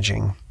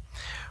managing.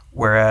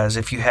 Whereas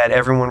if you had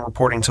everyone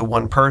reporting to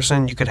one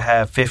person, you could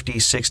have 50,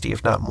 60,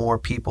 if not more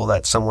people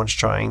that someone's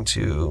trying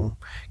to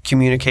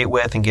communicate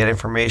with and get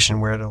information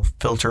where it'll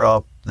filter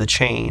up the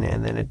chain,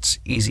 and then it's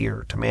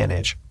easier to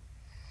manage.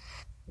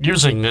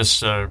 Using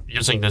this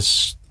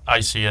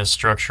ICS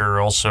structure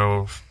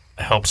also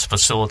helps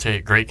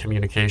facilitate great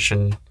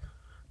communication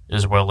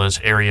as well as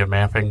area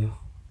mapping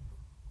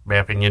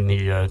in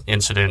the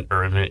incident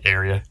or event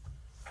area.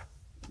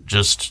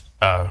 Just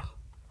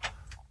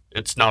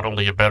it's not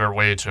only a better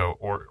way to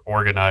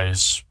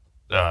organize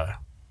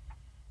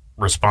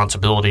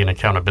responsibility and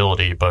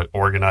accountability, but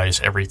organize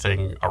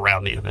everything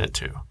around the event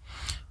too.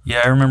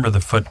 Yeah, I remember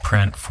the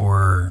footprint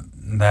for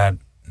that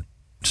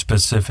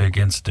specific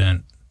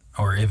incident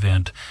or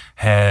event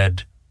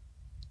had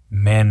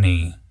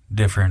many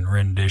different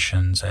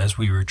renditions as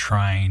we were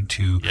trying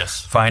to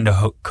find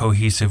a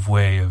cohesive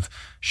way of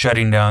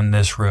shutting down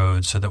this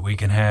road so that we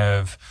can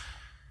have,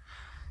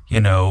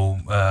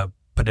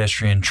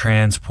 pedestrian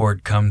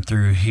transport come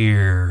through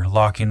here,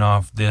 locking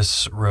off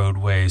this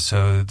roadway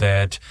so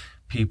that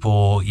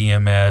people,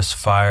 EMS,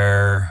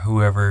 fire,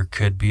 whoever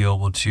could be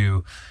able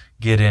to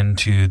get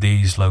into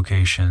these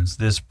locations.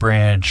 This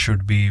branch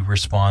should be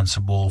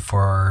responsible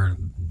for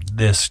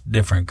this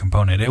different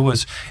component.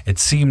 It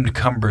seemed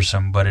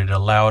cumbersome, but it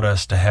allowed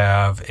us to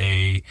have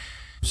a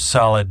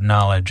solid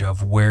knowledge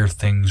of where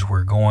things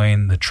were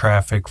going, the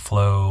traffic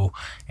flow,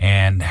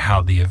 and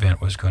how the event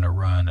was going to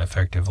run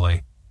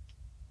effectively.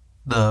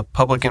 The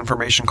public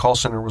information call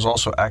center was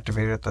also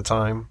activated at the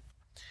time,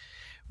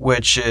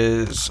 which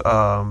is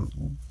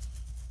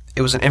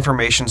it was an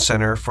information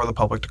center for the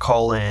public to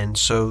call in.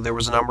 So there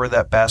was a number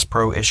that Bass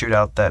Pro issued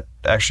out that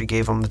actually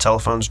gave them the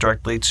telephones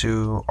directly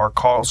to our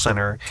call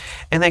center,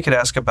 and they could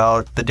ask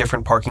about the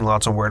different parking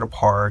lots and where to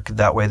park.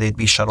 That way they'd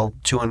be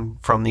shuttled to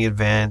and from the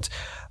event,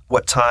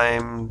 what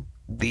time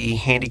the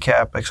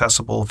handicap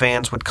accessible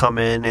vans would come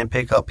in and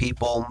pick up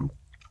people,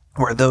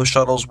 where those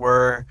shuttles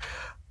were,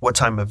 what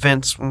time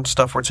events and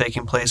stuff were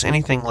taking place,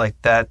 anything like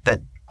that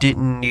that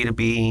didn't need to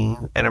be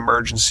an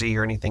emergency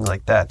or anything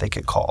like that, they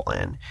could call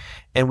in.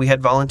 And we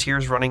had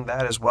volunteers running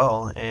that as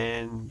well.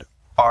 And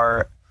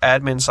our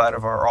admin side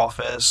of our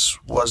office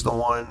was the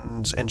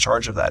ones in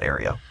charge of that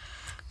area.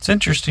 It's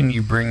interesting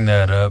you bring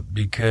that up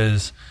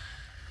because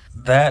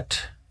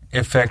that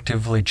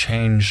effectively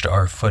changed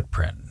our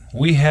footprint.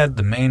 We had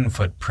the main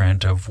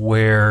footprint of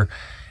where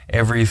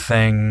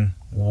everything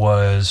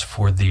was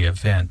for the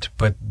event.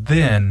 But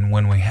then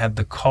when we had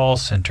the call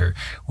center,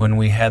 when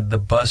we had the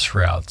bus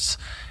routes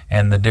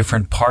and the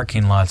different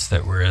parking lots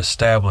that were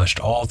established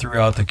all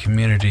throughout the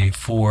community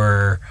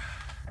for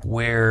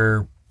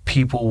where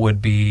people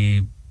would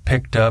be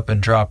picked up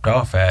and dropped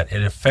off at,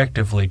 it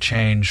effectively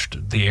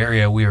changed the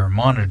area we were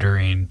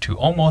monitoring to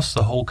almost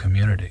the whole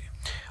community.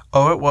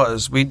 Oh, it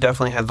was. We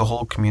definitely had the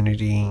whole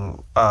community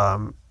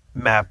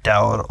mapped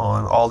out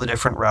on all the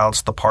different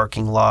routes, the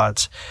parking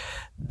lots.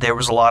 There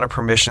was a lot of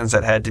permissions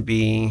that had to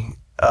be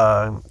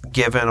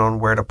given on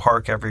where to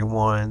park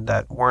everyone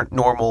that weren't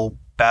normal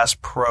Bass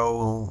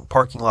Pro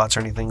parking lots or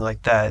anything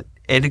like that.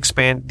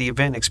 The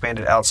event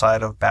expanded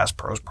outside of Bass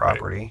Pro's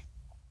property.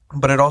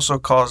 Right. But it also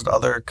caused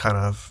other kind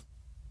of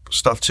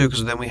stuff too,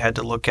 because then we had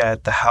to look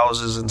at the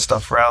houses and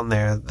stuff around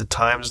there, the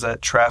times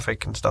that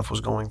traffic and stuff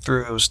was going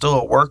through. It was still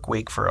a work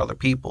week for other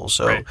people.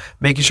 So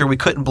making sure we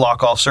couldn't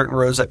block off certain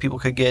roads that people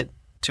could get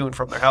to and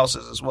from their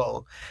houses as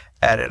well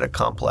added a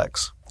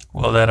complex.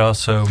 Well, that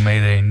also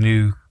made a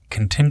new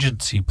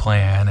contingency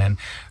plan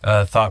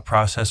and thought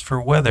process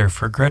for weather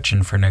for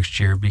Gretchen for next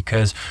year,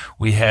 because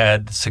we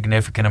had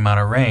significant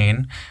amount of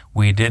rain.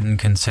 We didn't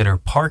consider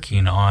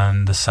parking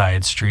on the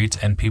side streets,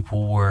 and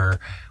people were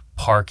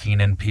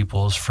parking in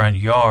people's front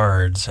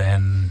yards.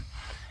 And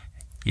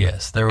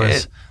yes, there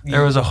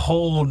was a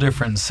whole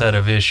different set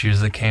of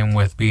issues that came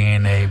with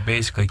being a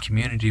basically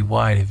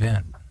community-wide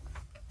event.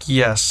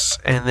 Yes,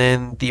 and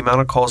then the amount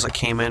of calls that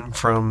came in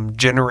from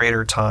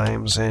generator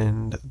times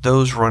and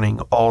those running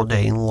all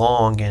day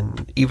long,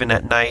 and even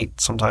at night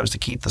sometimes to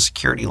keep the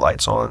security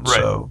lights on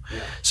so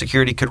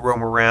security could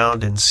roam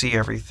around and see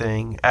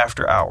everything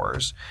after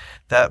hours.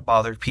 That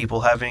bothered people,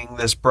 having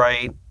this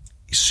bright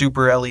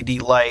super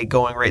LED light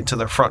going right into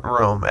their front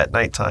room at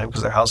nighttime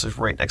because their house is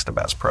right next to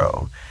Bass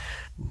Pro.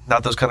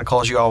 Not those kind of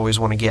calls you always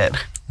want to get.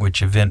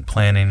 Which event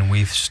planning,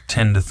 we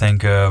tend to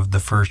think of the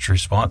first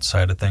response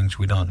side of things.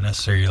 We don't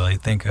necessarily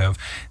think of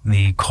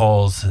the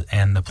calls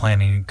and the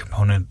planning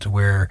component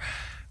where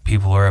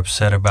people are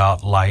upset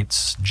about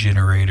lights,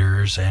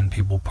 generators, and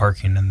people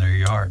parking in their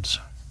yards.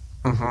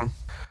 Mm-hmm.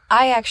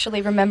 I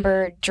actually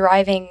remember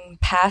driving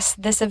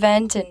past this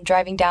event and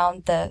driving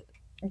down the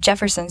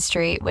Jefferson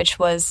Street, which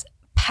was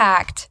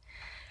packed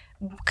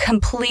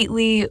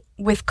completely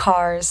with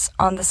cars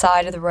on the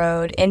side of the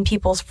road in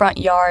people's front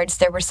yards.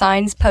 There were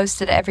signs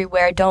posted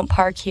everywhere, don't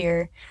park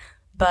here,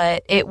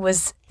 but it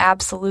was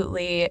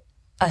absolutely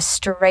a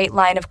straight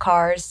line of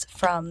cars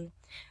from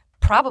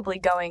probably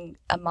going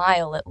a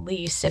mile at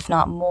least, if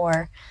not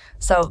more.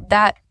 So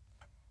that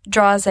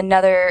draws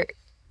another,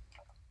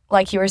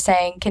 like you were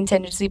saying,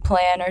 contingency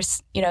plan or,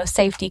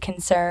 safety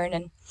concern.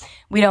 And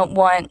we don't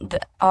want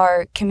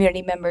our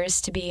community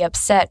members to be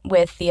upset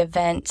with the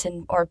event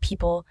or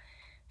people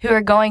who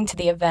are going to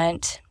the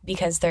event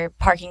because they're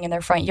parking in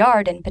their front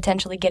yard and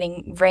potentially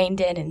getting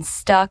reined in and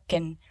stuck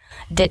and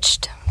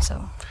ditched.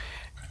 So,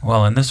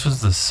 Well, and this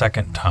was the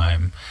second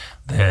time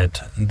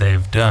that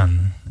they've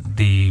done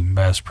the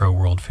Bass Pro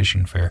World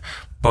Fishing Fair.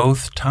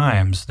 Both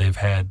times they've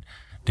had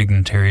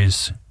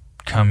dignitaries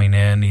coming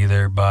in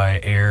either by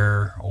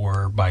air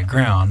or by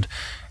ground.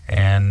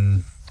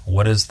 And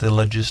what is the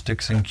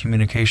logistics and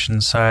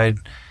communications side?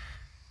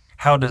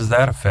 How does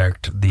that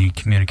affect the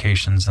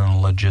communications and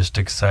the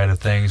logistics side of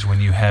things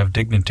when you have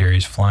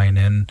dignitaries flying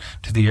in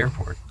to the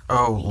airport?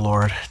 Oh,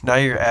 Lord. Now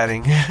you're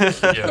adding.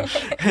 Yeah.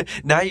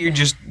 Now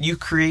you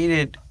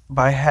created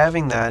by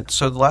having that.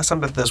 So the last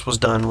time that this was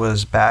done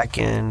was back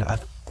in, I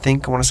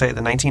want to say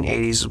the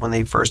 1980s is when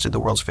they first did the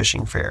World's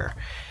Fishing Fair.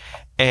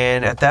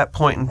 And at that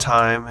point in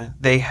time,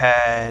 they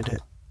had,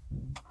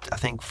 I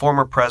think,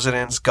 former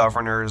presidents,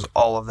 governors,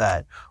 all of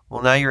that.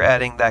 Well, now you're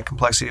adding that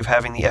complexity of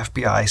having the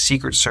FBI,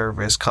 Secret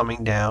Service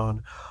coming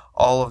down,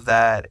 all of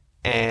that.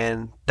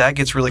 And that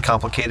gets really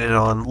complicated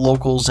on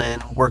locals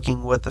and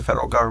working with the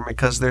federal government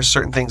because there's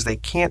certain things they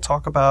can't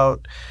talk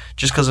about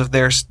just because of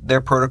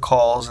their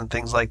protocols and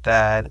things like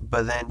that.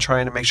 But then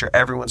trying to make sure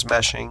everyone's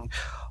meshing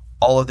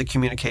all of the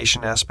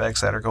communication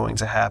aspects that are going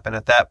to happen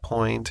at that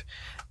point,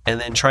 and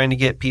then trying to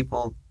get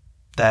people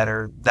that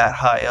are that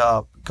high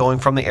up going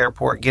from the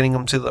airport, getting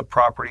them to the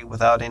property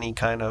without any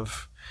kind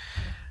of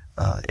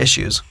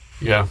issues.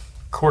 Yeah.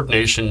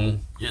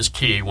 Coordination is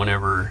key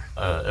whenever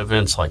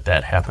events like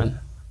that happen.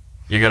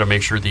 You got to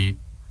make sure the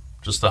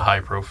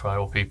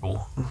high-profile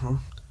people,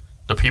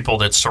 the people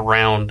that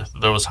surround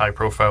those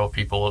high-profile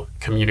people,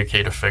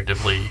 communicate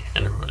effectively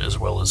and as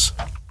well as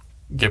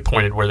get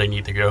pointed where they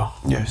need to go.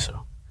 Yeah.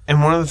 So.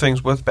 And one of the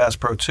things with Bass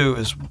Pro too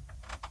is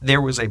there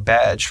was a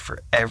badge for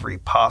every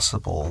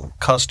possible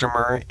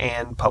customer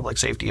and public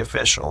safety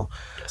official.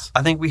 Yes.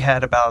 I think we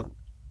had about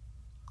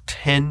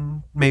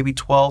 10, maybe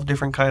 12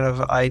 different kind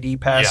of ID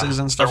passes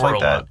and stuff like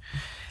that.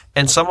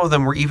 And some of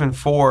them were even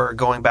for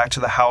going back to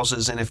the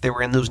houses, and if they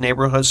were in those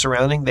neighborhoods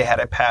surrounding, they had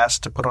a pass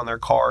to put on their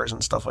cars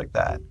and stuff like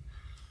that.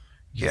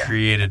 You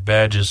created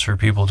badges for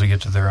people to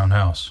get to their own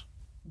house.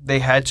 They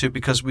had to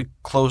because we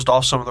closed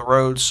off some of the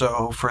roads,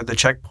 so for the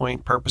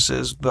checkpoint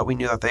purposes, but we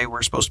knew that they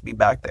were supposed to be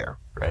back there.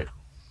 Right.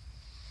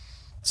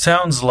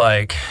 Sounds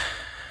like,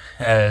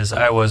 as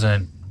I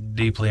wasn't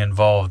deeply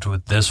involved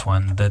with this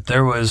one, that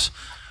there was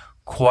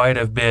quite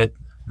a bit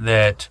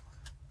that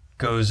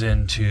goes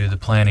into the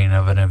planning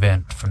of an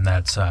event from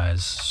that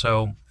size.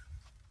 So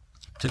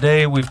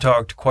today we've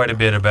talked quite a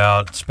bit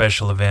about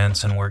special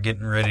events, and we're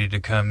getting ready to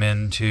come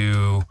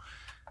into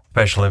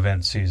special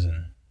event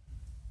season.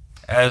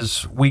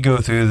 As we go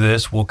through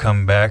this, we'll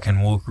come back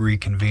and we'll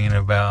reconvene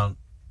about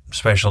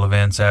special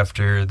events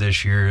after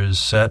this year is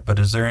set. But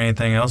is there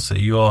anything else that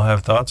you all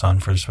have thoughts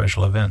on for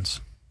special events?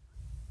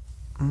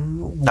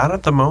 Not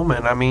at the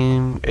moment. I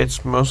mean,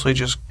 it's mostly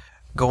just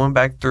going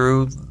back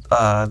through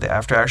the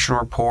after-action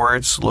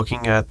reports,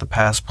 looking at the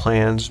past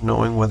plans,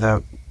 knowing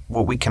what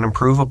we can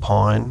improve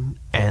upon,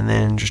 and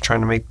then just trying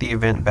to make the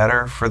event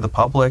better for the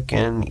public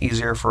and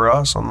easier for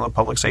us on the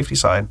public safety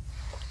side.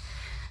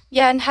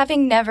 Yeah, and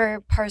having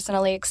never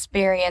personally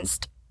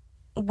experienced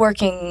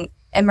working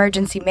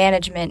emergency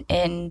management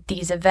in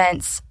these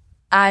events,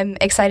 I'm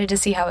excited to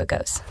see how it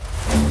goes.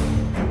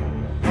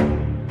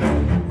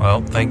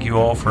 Well, thank you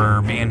all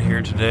for being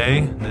here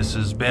today. This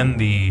has been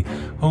the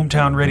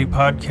Hometown Ready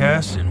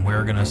podcast, and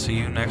we're going to see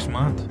you next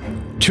month.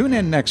 Tune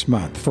in next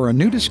month for a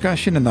new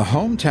discussion in the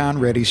Hometown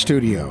Ready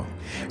studio,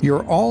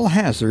 your all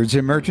hazards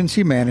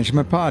emergency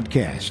management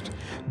podcast.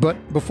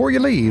 But before you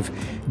leave,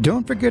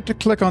 don't forget to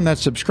click on that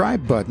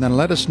subscribe button and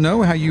let us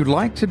know how you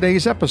liked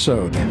today's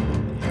episode.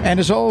 And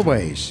as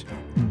always,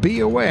 be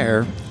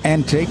aware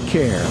and take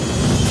care.